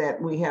is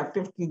that we have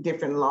 50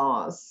 different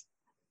laws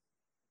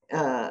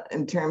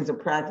in terms of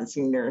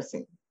practicing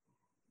nursing.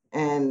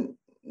 And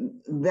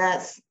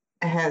that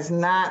has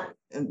not,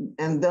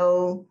 and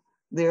though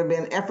there have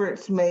been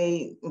efforts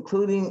made,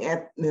 including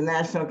at the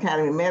National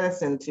Academy of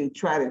Medicine, to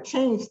try to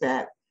change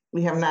that,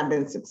 we have not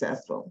been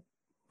successful.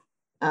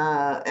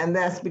 And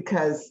that's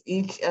because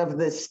each of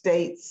the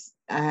states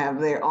have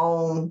their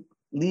own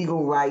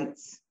legal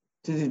rights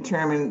to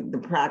determine the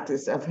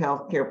practice of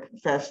healthcare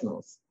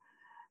professionals.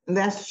 And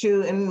that's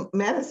true in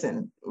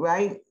medicine,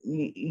 right?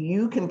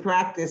 You can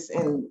practice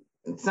in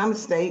some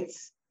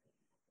states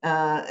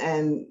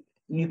and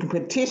you can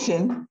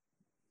petition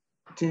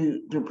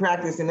to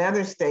practice in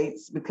other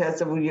states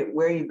because of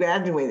where you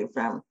graduated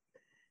from.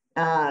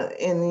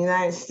 In the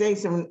United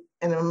States of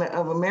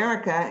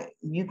America,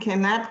 you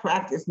cannot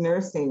practice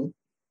nursing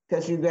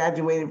because you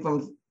graduated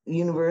from the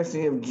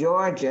University of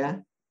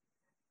Georgia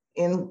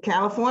in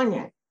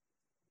California.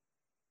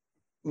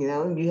 You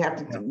know, you have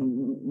to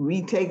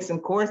retake some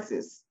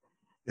courses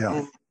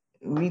and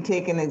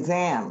retake an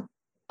exam.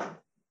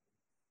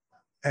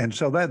 And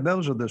so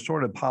those are the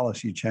sort of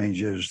policy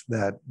changes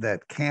that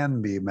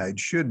can be made,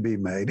 should be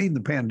made. Even the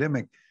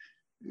pandemic,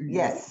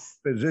 yes,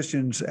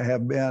 physicians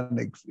have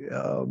been,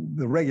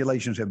 the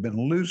regulations have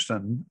been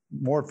loosened,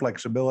 more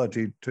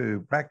flexibility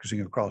to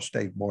practicing across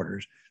state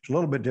borders. It's a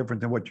little bit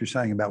different than what you're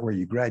saying about where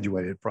you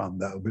graduated from,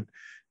 though.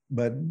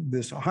 But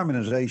this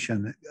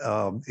harmonization,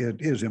 it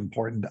is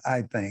important,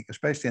 I think,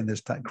 especially in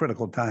this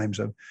critical times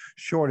of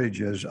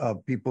shortages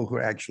of people who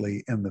are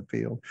actually in the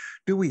field.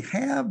 Do we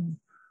have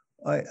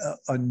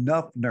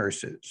enough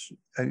nurses?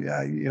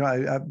 I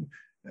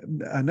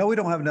know we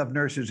don't have enough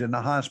nurses in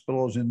the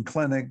hospitals, in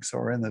clinics,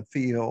 or in the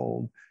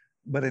field.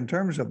 But in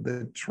terms of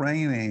the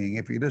training,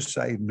 if you just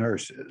say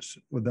nurses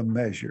with the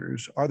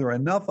measures, are there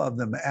enough of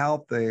them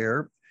out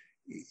there?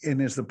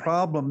 And is the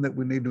problem that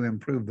we need to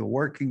improve the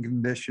working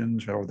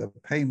conditions or the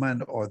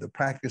payment or the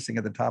practicing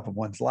at the top of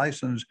one's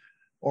license?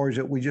 Or is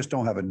it we just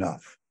don't have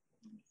enough?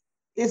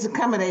 It's a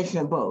combination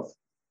of both.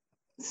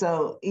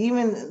 So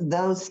even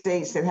those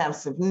states that have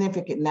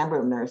significant number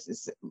of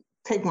nurses,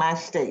 take my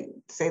state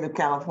of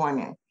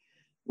California,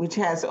 which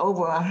has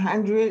over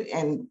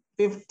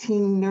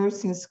 115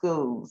 nursing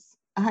schools,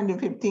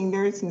 115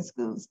 nursing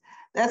schools.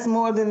 That's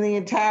more than the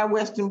entire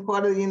western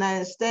part of the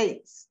United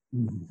States.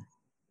 Mm-hmm.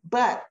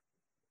 But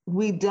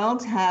we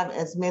don't have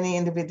as many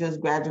individuals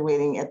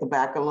graduating at the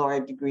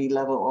baccalaureate degree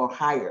level or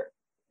higher.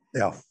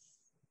 Yeah.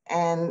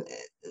 And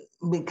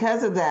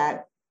because of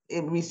that,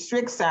 it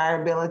restricts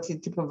our ability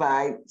to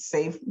provide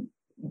safe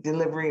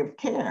delivery of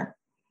care.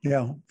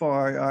 Yeah,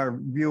 for our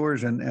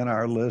viewers and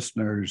our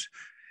listeners,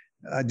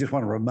 I just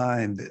want to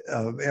remind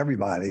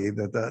everybody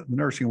that the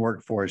nursing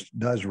workforce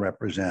does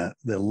represent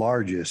the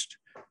largest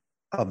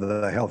of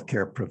the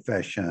healthcare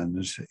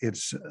professions.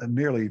 It's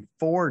nearly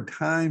 4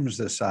 times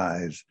the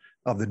size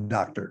of the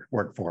doctor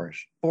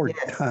workforce. 4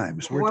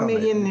 times. 4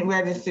 million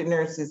registered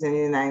nurses in the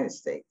United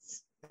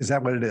States. Is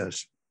that what it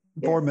is?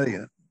 Yes. 4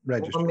 million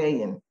registered. 4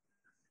 million.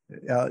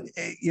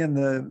 In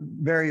the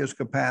various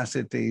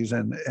capacities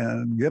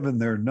and given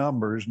their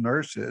numbers,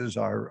 nurses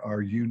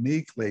are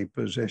uniquely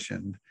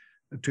positioned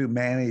to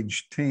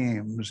manage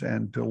teams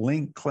and to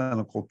link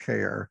clinical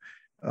care,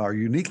 are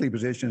uniquely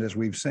positioned, as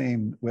we've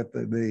seen with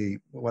the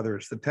whether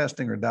it's the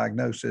testing or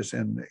diagnosis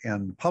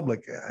in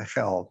public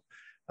health,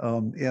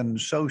 in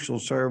social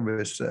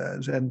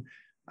services. And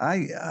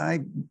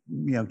I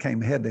came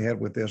head to head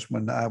with this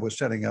when I was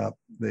setting up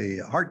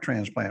the heart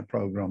transplant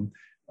program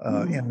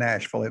in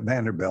Nashville at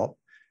Vanderbilt.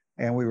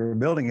 And we were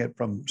building it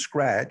from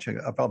scratch.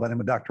 A fellow by the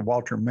name of Dr.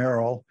 Walter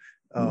Merrill,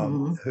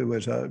 who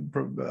was a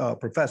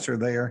professor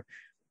there.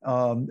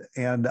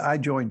 And I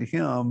joined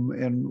him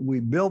and we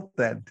built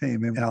that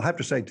team. And I'll have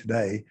to say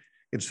today,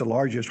 it's the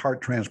largest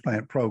heart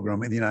transplant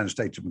program in the United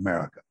States of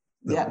America,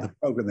 the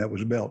program that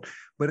was built.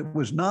 But it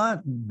was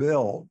not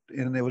built,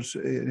 and it was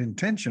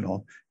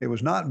intentional, it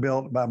was not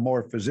built by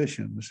more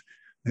physicians.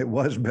 It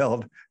was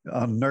built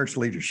on nurse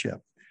leadership.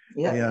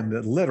 Yeah.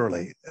 And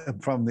literally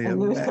from the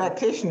nurse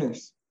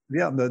practitioners.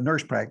 Yeah, the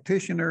nurse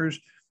practitioners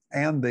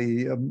and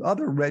the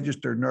other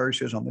registered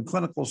nurses on the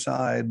clinical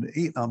side,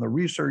 on the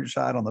research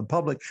side, on the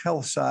public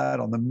health side,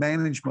 on the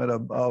management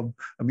of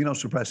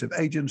immunosuppressive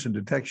agents and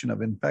detection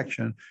of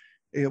infection.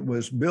 It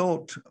was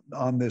built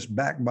on this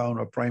backbone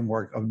of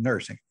framework of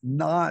nursing,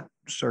 not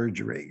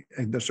surgery.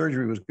 And the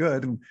surgery was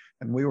good,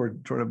 and we were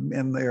sort of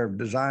in there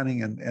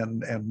designing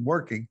and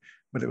working,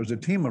 but it was a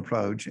team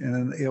approach,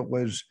 and it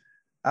was,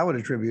 I would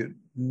attribute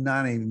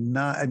 90,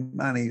 I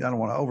don't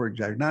want to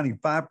over-exaggerate,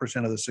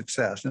 95% of the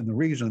success. And the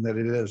reason that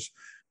it is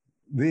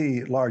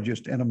the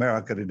largest in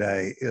America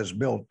today is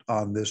built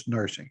on this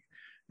nursing.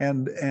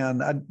 And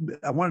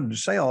I wanted to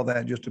say all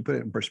that just to put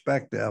it in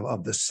perspective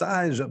of the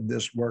size of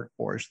this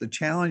workforce, the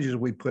challenges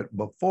we put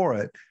before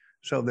it,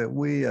 so that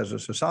we as a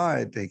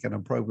society can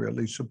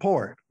appropriately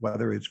support,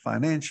 whether it's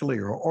financially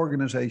or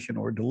organization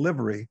or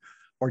delivery,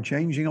 or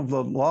changing of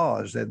the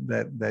laws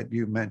that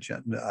you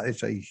mentioned.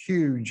 It's a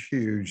huge,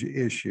 huge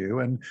issue.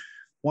 And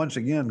once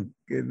again,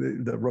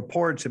 the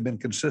reports have been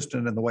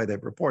consistent in the way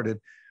they've reported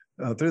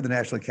through the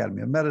National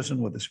Academy of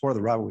Medicine with the support of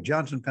the Robert Wood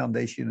Johnson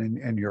Foundation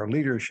and your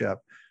leadership.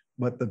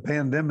 But the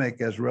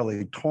pandemic has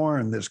really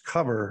torn this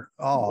cover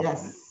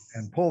off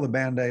and pulled the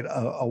Band-Aid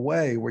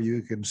away where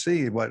you can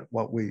see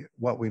what we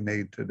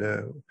need to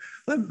do.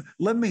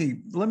 Let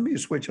me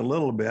switch a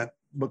little bit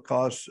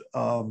because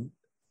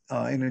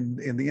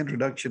in the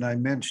introduction, I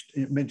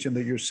mentioned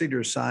that you're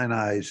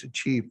Cedars-Sinai's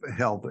Chief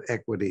Health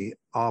Equity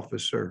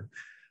Officer.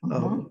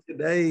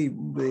 Today,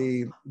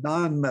 the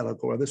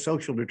non-medical or the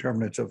social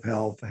determinants of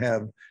health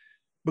have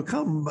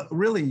become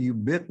really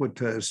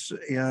ubiquitous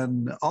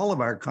in all of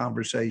our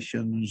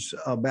conversations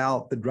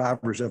about the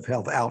drivers of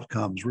health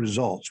outcomes,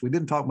 results. We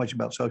didn't talk much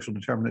about social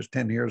determinants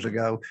 10 years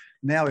ago.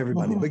 Now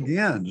everybody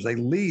begins, they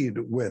lead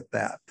with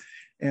that.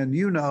 And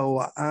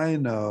I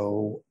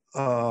know,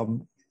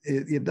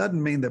 it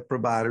doesn't mean that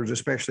providers,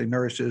 especially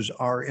nurses,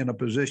 are in a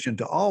position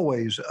to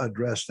always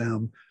address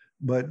them,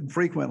 but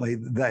frequently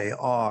they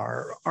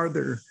are. Are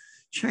there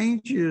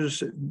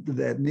changes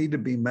that need to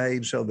be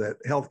made so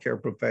that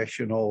healthcare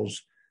professionals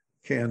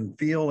can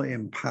feel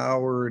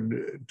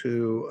empowered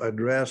to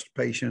address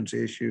patients'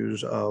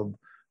 issues of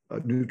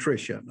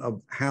nutrition,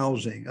 of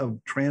housing,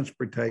 of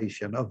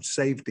transportation, of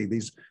safety,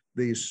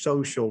 these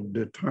social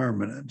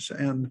determinants?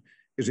 And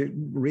is it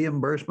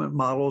reimbursement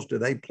models? Do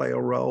they play a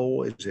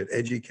role? Is it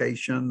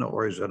education,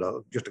 or is it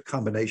just a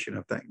combination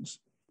of things?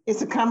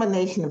 It's a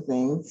combination of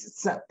things.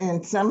 So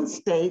in some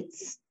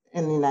states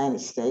in the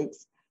United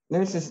States,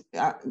 nurses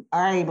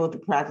are able to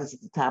practice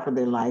at the top of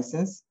their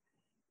license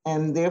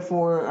and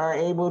therefore are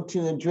able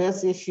to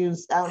address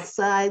issues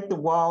outside the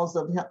walls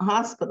of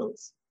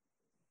hospitals,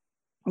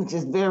 which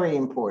is very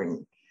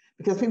important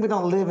because people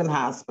don't live in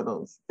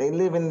hospitals. They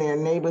live in their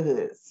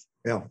neighborhoods.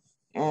 Yeah.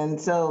 And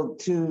so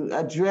to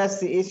address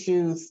the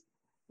issues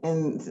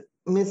in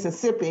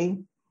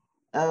Mississippi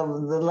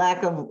of the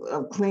lack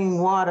of clean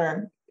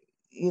water,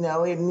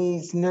 it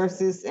needs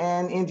nurses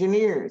and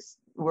engineers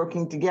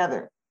working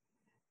together.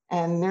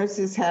 And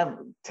nurses have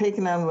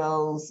taken on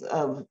roles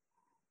of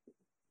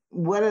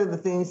what are the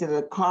things that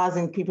are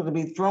causing people to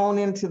be thrown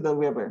into the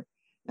river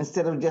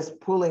instead of just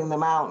pulling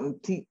them out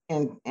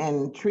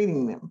and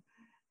treating them.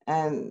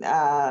 And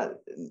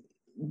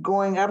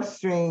going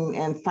upstream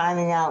and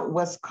finding out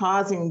what's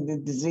causing the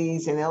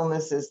disease and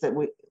illnesses that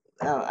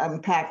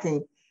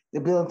impacting the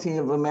ability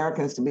of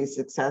Americans to be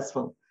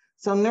successful.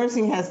 So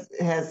nursing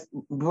has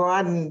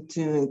broadened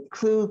to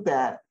include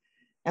that.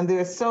 And there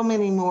are so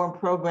many more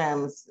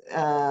programs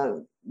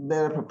that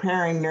are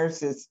preparing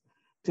nurses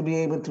to be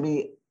able to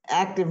be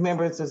active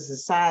members of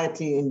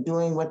society and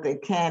doing what they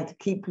can to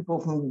keep people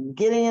from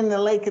getting in the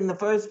lake in the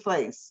first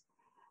place.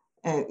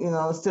 And,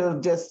 instead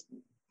of just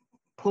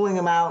pulling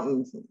them out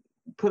and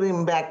putting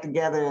them back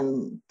together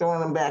and throwing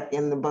them back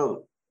in the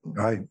boat.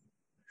 Right.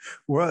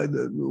 Well,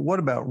 what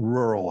about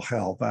rural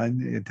health?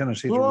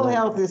 Tennessee. Rural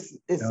health is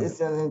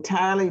an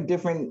entirely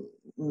different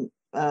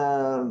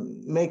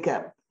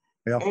makeup.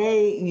 Yeah.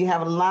 You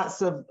have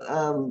lots of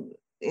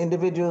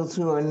individuals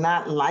who are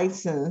not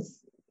licensed,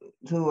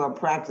 who are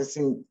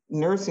practicing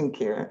nursing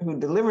care, who are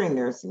delivering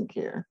nursing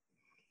care.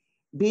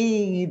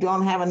 B, you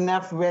don't have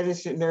enough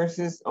registered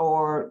nurses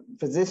or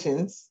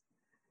physicians.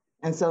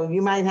 And so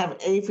you might have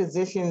a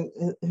physician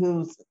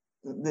who's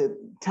the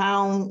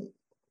town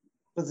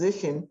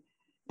physician,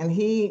 and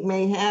he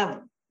may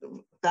have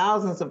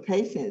thousands of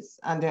patients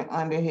under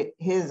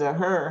his or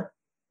her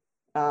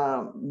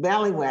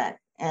ballywhack,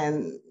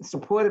 and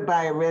supported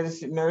by a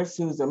registered nurse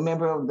who's a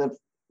member of the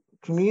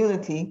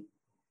community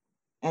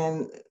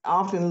and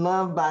often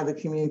loved by the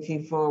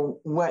community for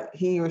what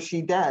he or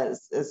she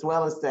does, as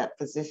well as that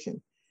physician.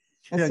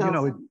 And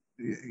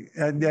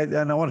and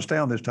I want to stay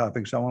on this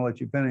topic, so I want to let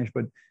you finish,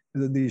 but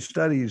these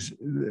studies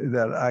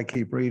that I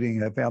keep reading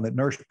have found that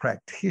nurse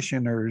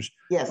practitioners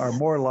are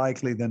more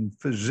likely than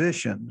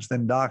physicians,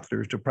 than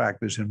doctors, to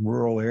practice in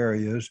rural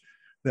areas,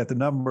 that the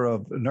number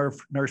of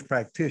nurse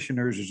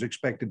practitioners is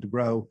expected to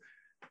grow.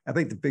 I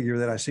think the figure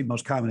that I see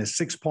most common is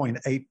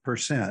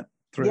 6.8%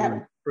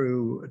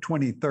 through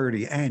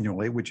 2030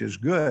 annually, which is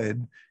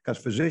good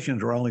because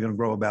physicians are only going to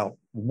grow about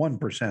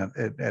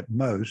 1% at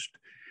most.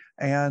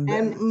 And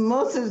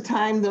most of the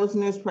time, those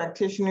nurse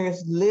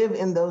practitioners live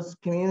in those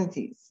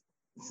communities.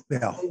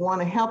 Yeah. They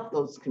want to help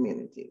those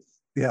communities.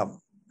 Yeah.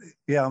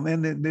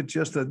 And it's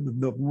just I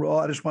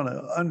just want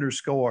to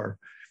underscore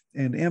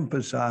and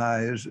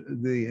emphasize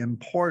the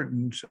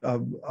importance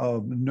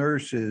of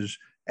nurses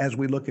as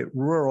we look at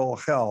rural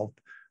health,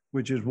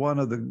 which is one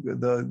of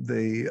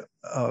the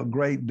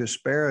great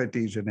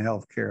disparities in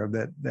healthcare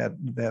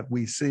that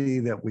we see,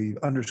 that we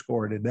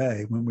underscore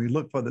today. When we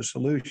look for the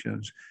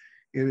solutions,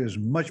 it is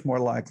much more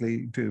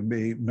likely to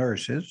be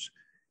nurses.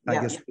 I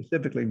guess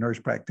specifically nurse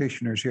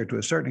practitioners here to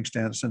a certain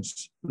extent,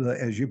 since,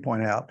 as you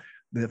point out,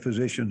 the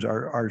physicians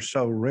are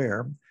so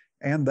rare,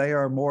 and they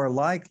are more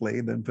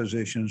likely than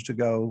physicians to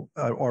go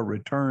or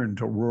return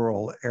to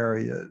rural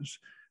areas,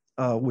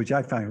 which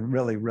I find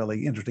really,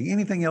 really interesting.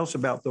 Anything else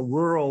about the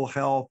rural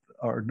health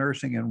or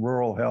nursing and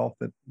rural health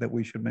that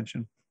we should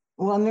mention?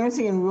 Well,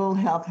 nursing and rural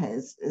health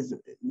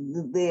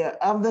they are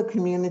of the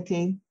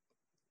community,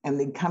 and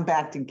they come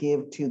back to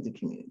give to the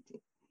community.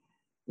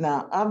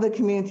 Now, of the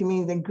community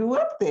means they grew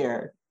up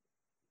there,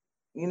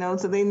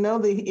 so they know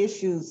the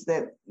issues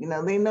that,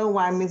 they know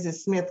why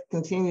Mrs. Smith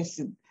continues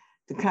to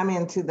come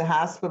into the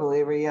hospital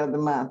every other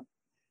month,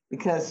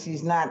 because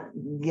she's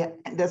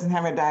doesn't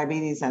have her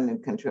diabetes under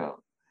control.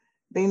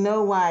 They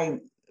know why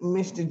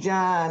Mr.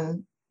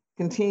 John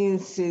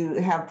continues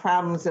to have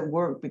problems at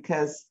work,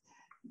 because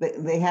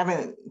they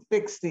haven't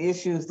fixed the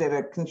issues that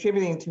are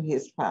contributing to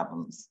his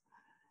problems.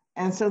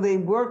 And so they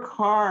work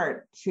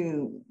hard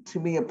to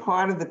be a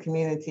part of the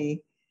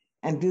community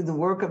and do the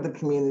work of the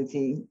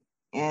community.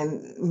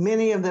 And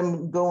many of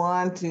them go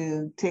on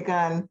to take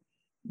on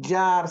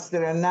jobs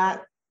that are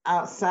not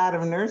outside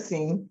of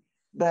nursing,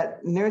 but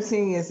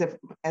nursing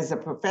as a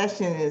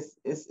profession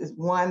is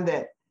one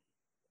that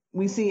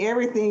we see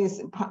everything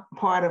is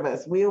part of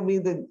us. We'll be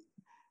the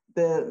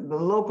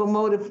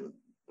locomotive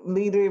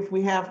leader if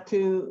we have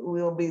to.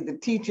 We'll be the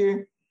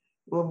teacher.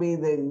 We'll be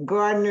the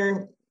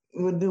gardener.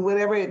 We'll do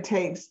whatever it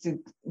takes to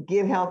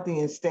get healthy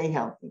and stay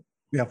healthy.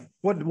 Yeah.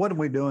 What are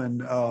we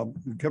doing?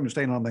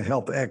 Staying on the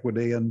health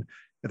equity, and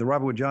at the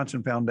Robert Wood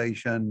Johnson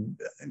Foundation,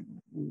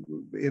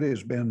 it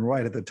has been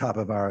right at the top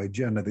of our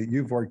agenda that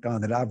you've worked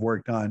on, that I've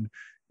worked on.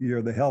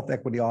 You're the health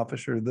equity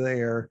officer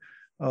there.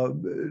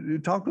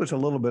 Talk to us a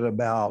little bit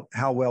about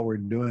how well we're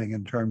doing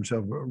in terms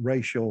of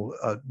racial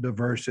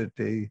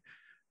diversity.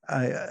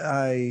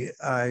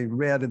 I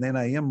read in the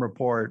NAM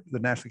report, the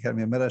National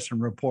Academy of Medicine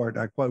report,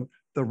 I quote,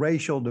 "The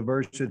racial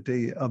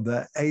diversity of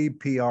the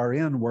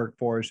APRN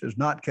workforce has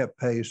not kept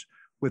pace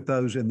with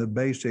those in the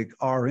basic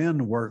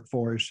RN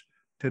workforce.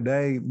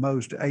 Today,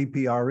 most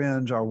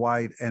APRNs are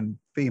white and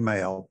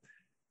female."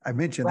 I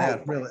mentioned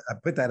that really, I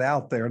put that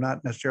out there,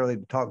 not necessarily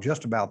to talk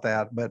just about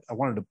that, but I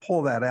wanted to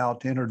pull that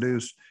out to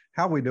introduce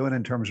how we're doing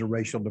in terms of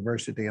racial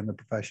diversity in the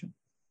profession.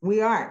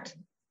 We aren't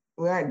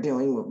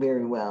doing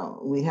very well.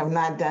 We have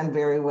not done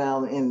very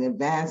well in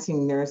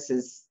advancing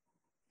nurses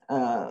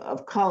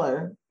of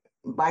color,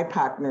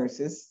 BIPOC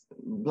nurses,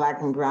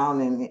 Black and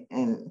brown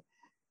and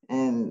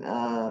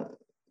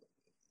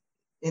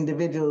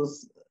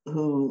individuals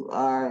who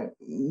are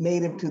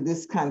native to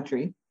this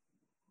country,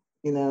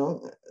 you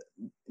know,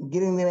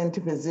 getting them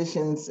into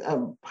positions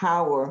of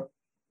power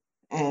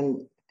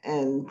and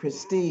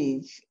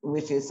prestige,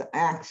 which is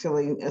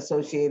actually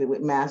associated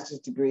with master's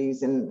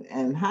degrees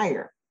and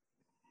higher.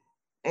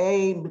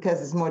 A,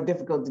 because it's more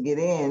difficult to get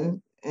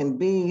in, and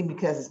B,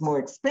 because it's more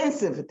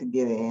expensive to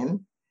get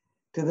in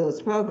to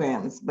those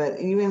programs, but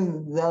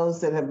even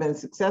those that have been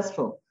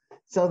successful.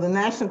 So the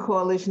National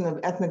Coalition of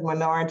Ethnic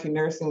Minority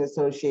Nursing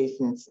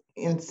Associations,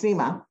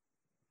 NCMA,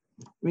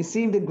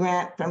 received a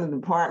grant from the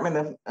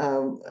Department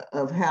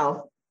of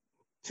Health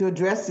to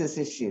address this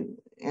issue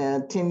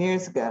 10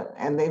 years ago.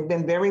 And they've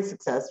been very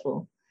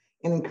successful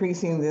in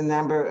increasing the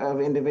number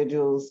of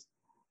individuals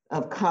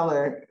of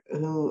color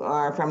who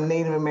are from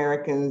Native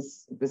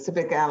Americans,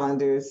 Pacific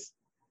Islanders,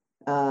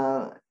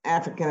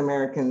 African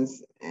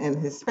Americans, and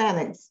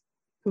Hispanics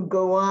who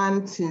go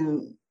on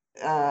to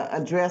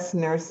address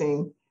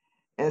nursing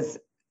as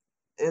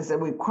a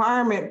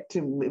requirement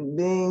to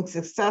being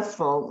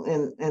successful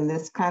in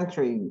this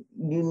country.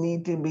 You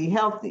need to be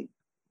healthy.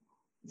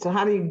 So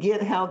how do you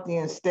get healthy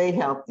and stay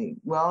healthy?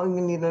 Well,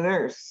 you need a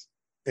nurse.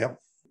 Yep.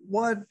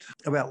 What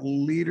about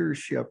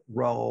leadership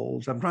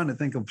roles? I'm trying to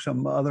think of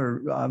some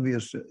other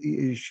obvious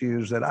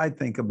issues that I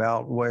think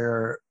about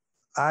where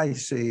I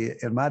see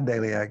in my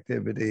daily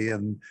activity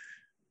and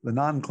the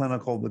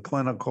non-clinical, the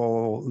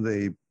clinical,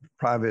 the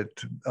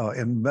private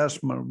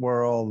investment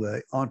world,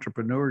 the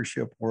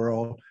entrepreneurship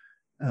world.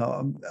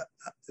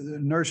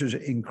 Nurses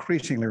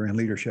increasingly are in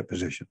leadership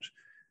positions.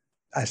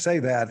 I say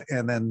that,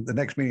 and then the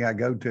next meeting I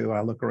go to,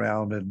 I look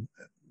around and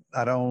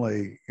not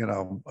only,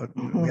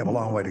 we have a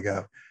long way to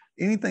go.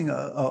 Anything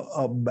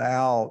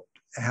about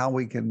how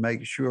we can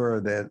make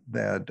sure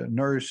that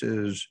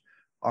nurses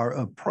are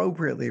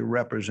appropriately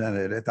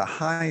represented at the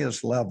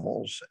highest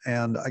levels?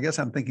 And I guess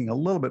I'm thinking a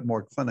little bit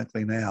more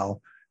clinically now,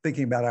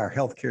 thinking about our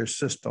healthcare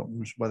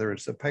systems, whether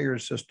it's the payer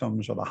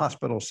systems or the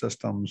hospital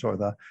systems or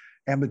the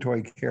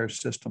ambulatory care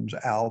systems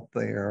out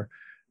there.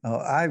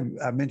 I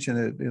mentioned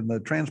it in the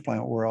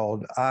transplant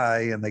world,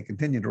 and they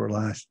continue to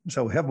rely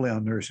so heavily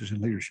on nurses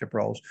in leadership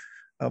roles.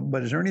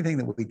 But is there anything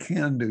that we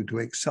can do to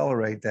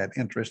accelerate that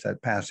interest,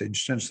 that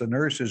passage, since the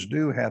nurses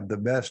do have the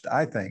best,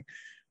 I think,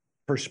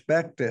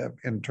 perspective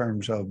in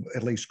terms of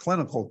at least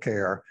clinical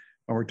care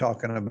when we're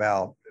talking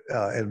about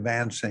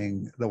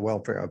advancing the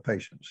welfare of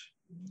patients?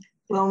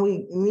 Well,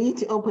 we need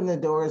to open the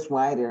doors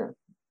wider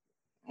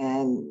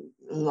and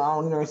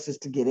allow nurses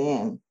to get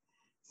in.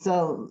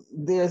 So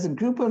there's a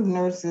group of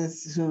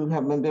nurses who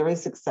have been very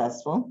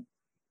successful,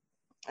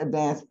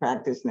 advanced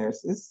practice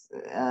nurses.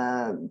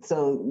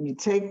 So you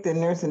take the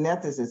nurse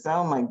anesthetists,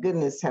 oh my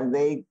goodness, have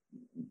they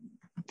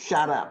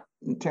shot up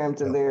in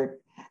terms of their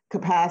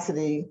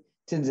capacity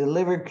to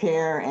deliver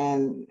care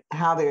and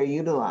how they're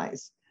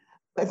utilized.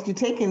 But you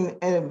take an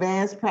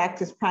advanced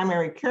practice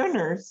primary care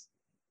nurse,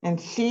 and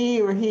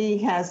she or he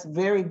has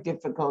very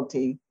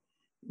difficulty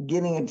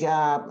getting a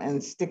job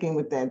and sticking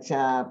with that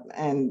job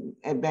and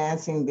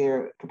advancing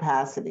their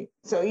capacity.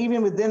 So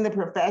even within the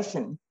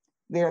profession,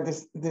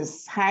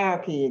 this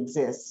hierarchy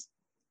exists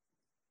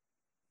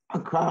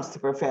across the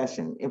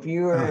profession. If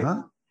you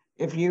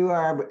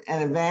are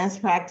an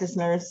advanced practice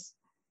nurse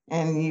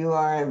and you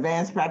are an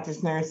advanced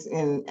practice nurse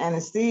in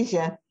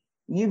anesthesia,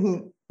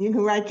 you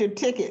can write your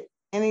ticket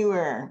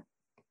anywhere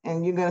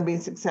and you're going to be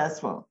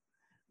successful.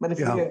 But if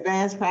you're an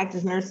advanced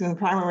practice nurse in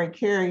primary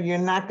care, you're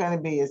not going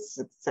to be as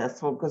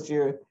successful because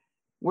you're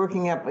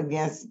working up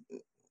against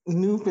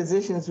new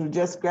physicians who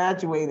just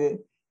graduated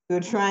who are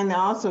trying to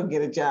also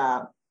get a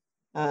job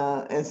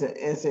as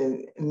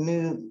a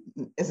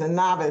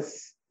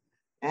novice.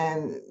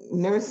 And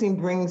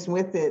nursing brings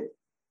with it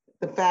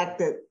the fact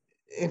that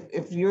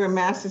if you're a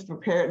master's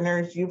prepared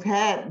nurse, you've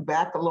had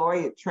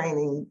baccalaureate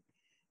training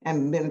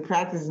and been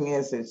practicing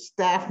as a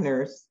staff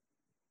nurse,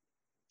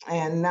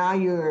 and now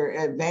you're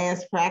an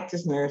advanced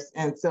practice nurse.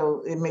 And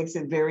so it makes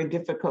it very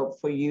difficult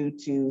for you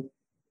to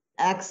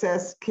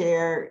access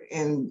care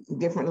in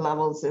different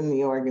levels in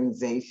the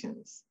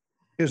organizations.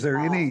 Is there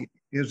any,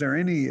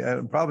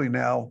 probably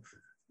now,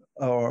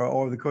 or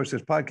over the course of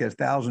this podcast,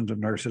 thousands of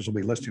nurses will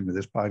be listening to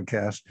this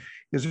podcast.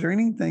 Is there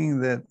anything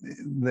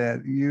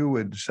that you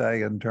would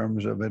say in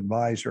terms of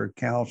advice or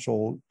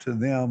counsel to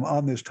them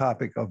on this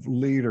topic of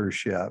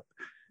leadership?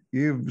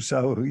 You've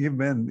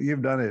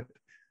done it.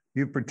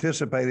 You've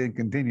participated,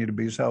 continue to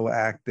be so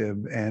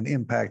active and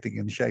impacting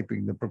and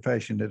shaping the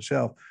profession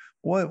itself.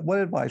 What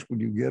advice would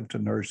you give to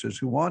nurses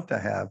who want to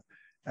have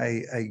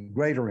a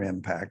greater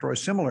impact or a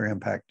similar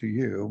impact to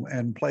you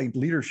and play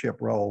leadership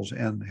roles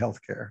in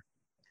healthcare?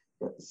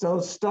 So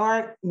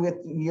start with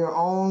your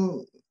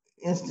own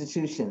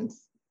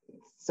institutions.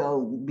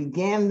 So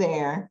begin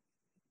there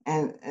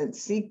and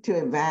seek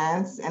to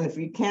advance. And if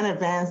you can't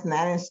advance in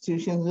that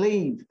institution,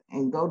 leave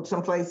and go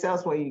someplace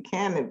else where you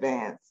can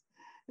advance.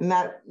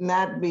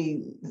 Not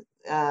be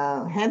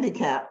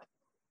handicapped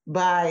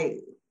by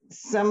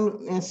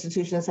some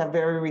institutions have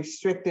very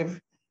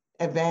restrictive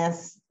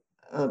advanced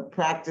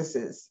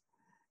practices.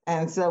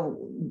 And so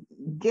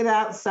get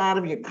outside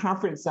of your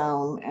comfort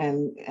zone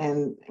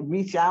and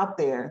reach out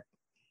there.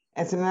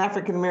 As an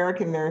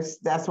African-American nurse,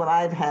 that's what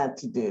I've had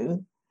to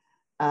do.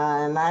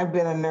 And I've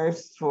been a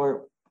nurse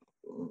for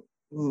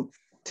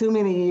too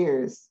many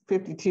years,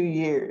 52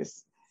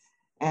 years,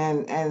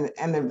 and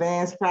an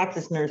advanced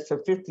practice nurse for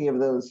 50 of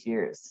those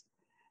years.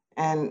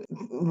 And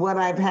what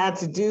I've had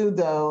to do,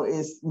 though,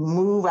 is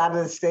move out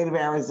of the state of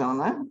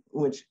Arizona,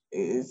 which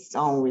is its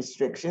own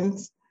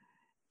restrictions,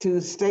 to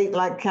a state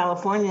like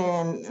California,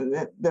 and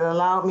that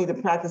allowed me to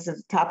practice at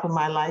the top of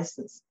my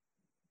license.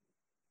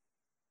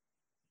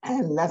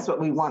 And that's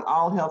what we want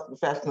all health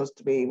professionals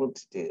to be able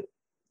to do.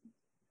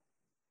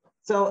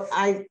 So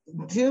I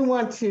do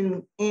want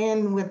to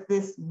end with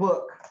this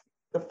book,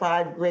 The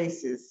 5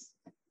 Graces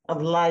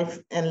of Life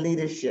and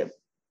Leadership.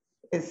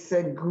 It's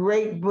a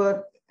great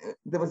book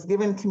that was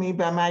given to me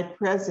by my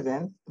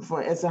president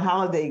as a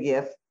holiday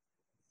gift.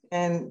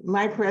 And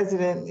my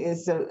president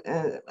is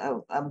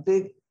a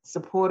big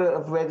supporter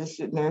of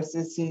registered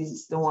nurses.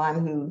 He's the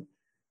one who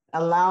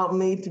allowed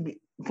me to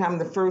become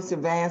the first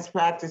advanced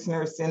practice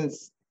nurse in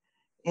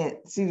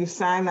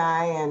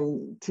Cedars-Sinai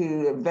and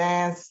to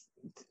advance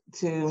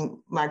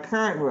to my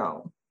current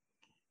role.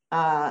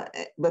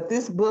 But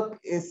this book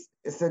is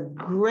a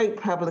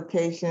great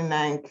publication.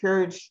 I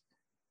encourage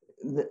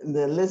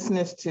the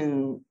listeners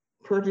to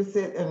purchase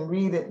it and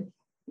read it,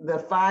 The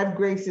 5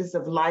 Graces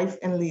of Life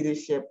and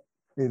Leadership.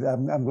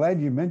 I'm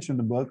glad you mentioned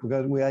the book,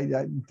 because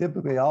I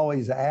typically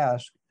always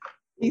ask,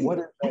 He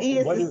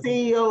is the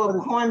CEO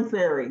of Corn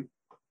Ferry.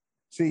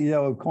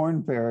 CEO of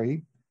Corn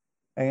Ferry.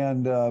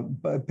 And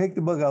pick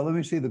the book out. Let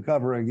me see the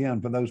cover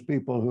again for those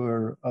people who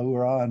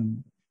are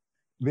on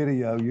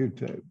video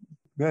YouTube.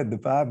 Good, The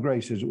 5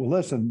 Graces. Well,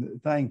 listen,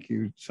 thank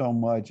you so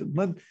much.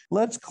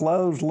 Let's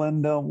close,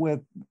 Linda,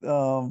 with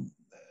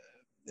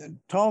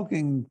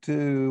talking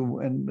to,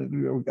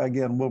 and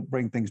again, we'll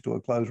bring things to a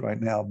close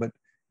right now, but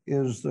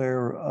is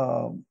there,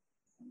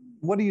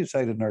 what do you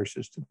say to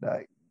nurses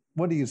today?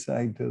 What do you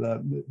say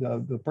to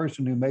the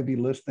person who may be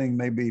listening,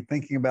 may be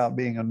thinking about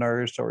being a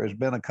nurse or has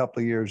been a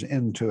couple of years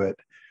into it,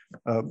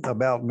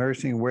 about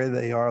nursing, where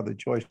they are, the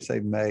choice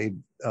they've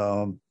made,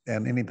 and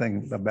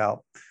anything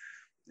about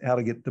how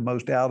to get the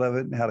most out of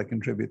it and how to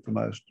contribute the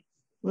most?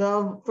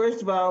 Well,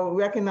 first of all,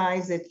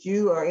 recognize that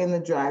you are in the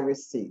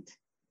driver's seat.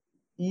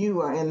 You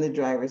are in the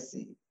driver's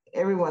seat.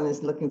 Everyone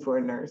is looking for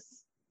a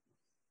nurse.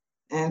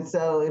 And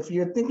so if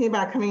you're thinking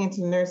about coming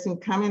into nursing,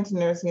 come into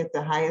nursing at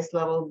the highest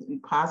level you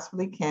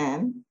possibly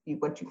can,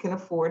 what you can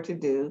afford to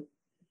do.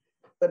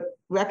 But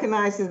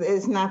recognize that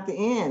it's not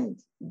the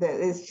end, that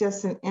it's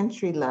just an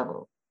entry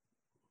level.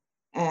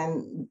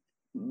 And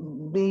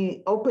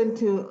be open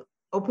to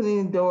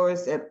opening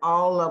doors at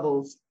all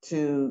levels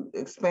to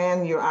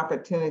expand your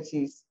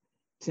opportunities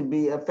to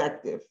be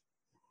effective.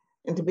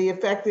 And to be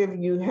effective,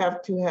 you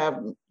have to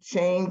have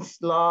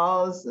changed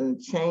laws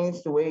and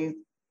changed the way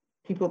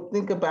people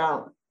think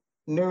about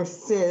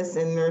nurses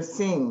and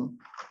nursing,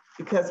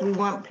 because we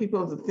want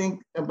people to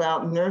think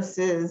about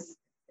nurses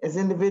as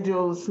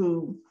individuals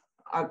who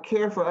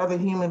care for other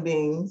human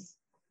beings,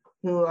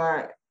 who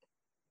are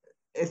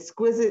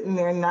exquisite in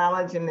their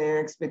knowledge and their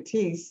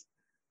expertise,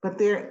 but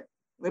they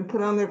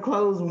put on their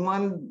clothes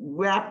one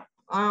wrap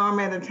arm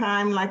at a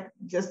time,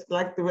 just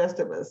like the rest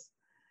of us.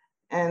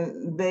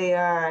 And they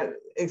are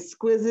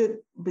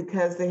exquisite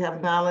because they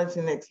have knowledge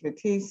and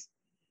expertise,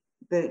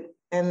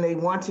 and they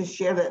want to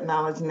share that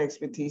knowledge and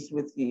expertise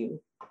with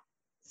you.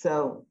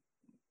 So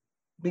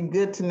be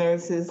good to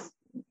nurses,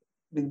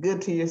 be good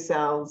to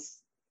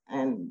yourselves,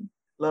 and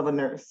love a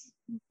nurse.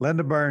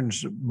 Linda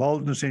Burns,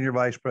 Bolton Senior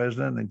Vice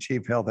President and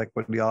Chief Health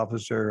Equity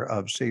Officer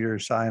of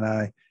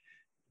Cedars-Sinai.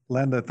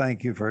 Linda,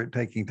 thank you for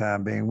taking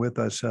time being with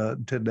us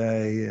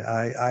today.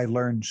 I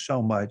learned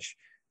so much.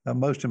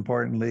 Most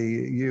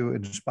importantly, you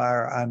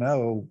inspire, I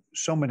know,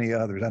 so many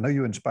others. I know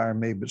you inspire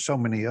me, but so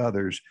many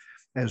others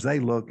as they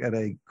look at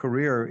a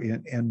career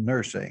in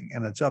nursing.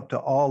 And it's up to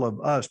all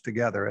of us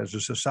together as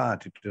a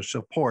society to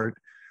support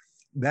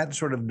that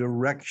sort of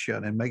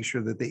direction and make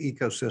sure that the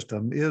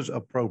ecosystem is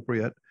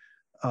appropriate,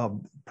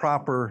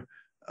 proper,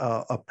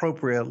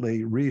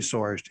 appropriately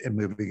resourced and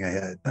moving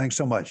ahead. Thanks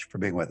so much for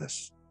being with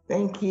us.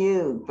 Thank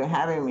you for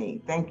having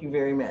me. Thank you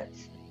very much.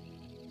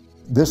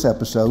 This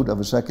episode of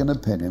A Second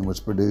Opinion was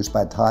produced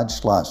by Todd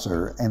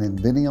Schlosser and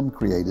Invenium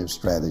Creative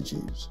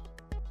Strategies.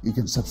 You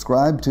can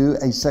subscribe to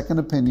A Second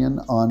Opinion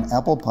on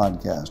Apple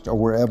Podcast or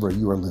wherever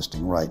you are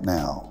listening right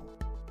now.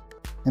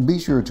 And be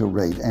sure to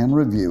rate and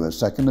review A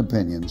Second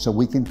Opinion so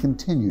we can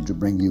continue to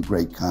bring you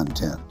great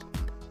content.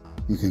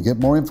 You can get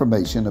more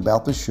information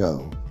about the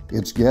show,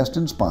 its guests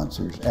and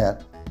sponsors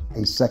at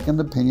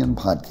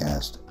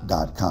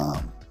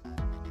asecondopinionpodcast.com.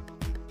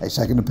 A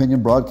Second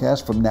Opinion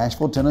broadcast from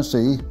Nashville,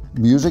 Tennessee,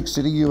 Music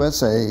City,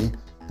 USA,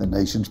 the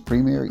nation's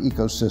premier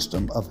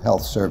ecosystem of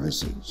health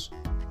services,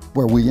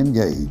 where we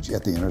engage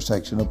at the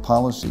intersection of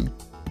policy,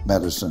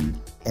 medicine,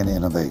 and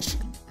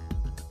innovation.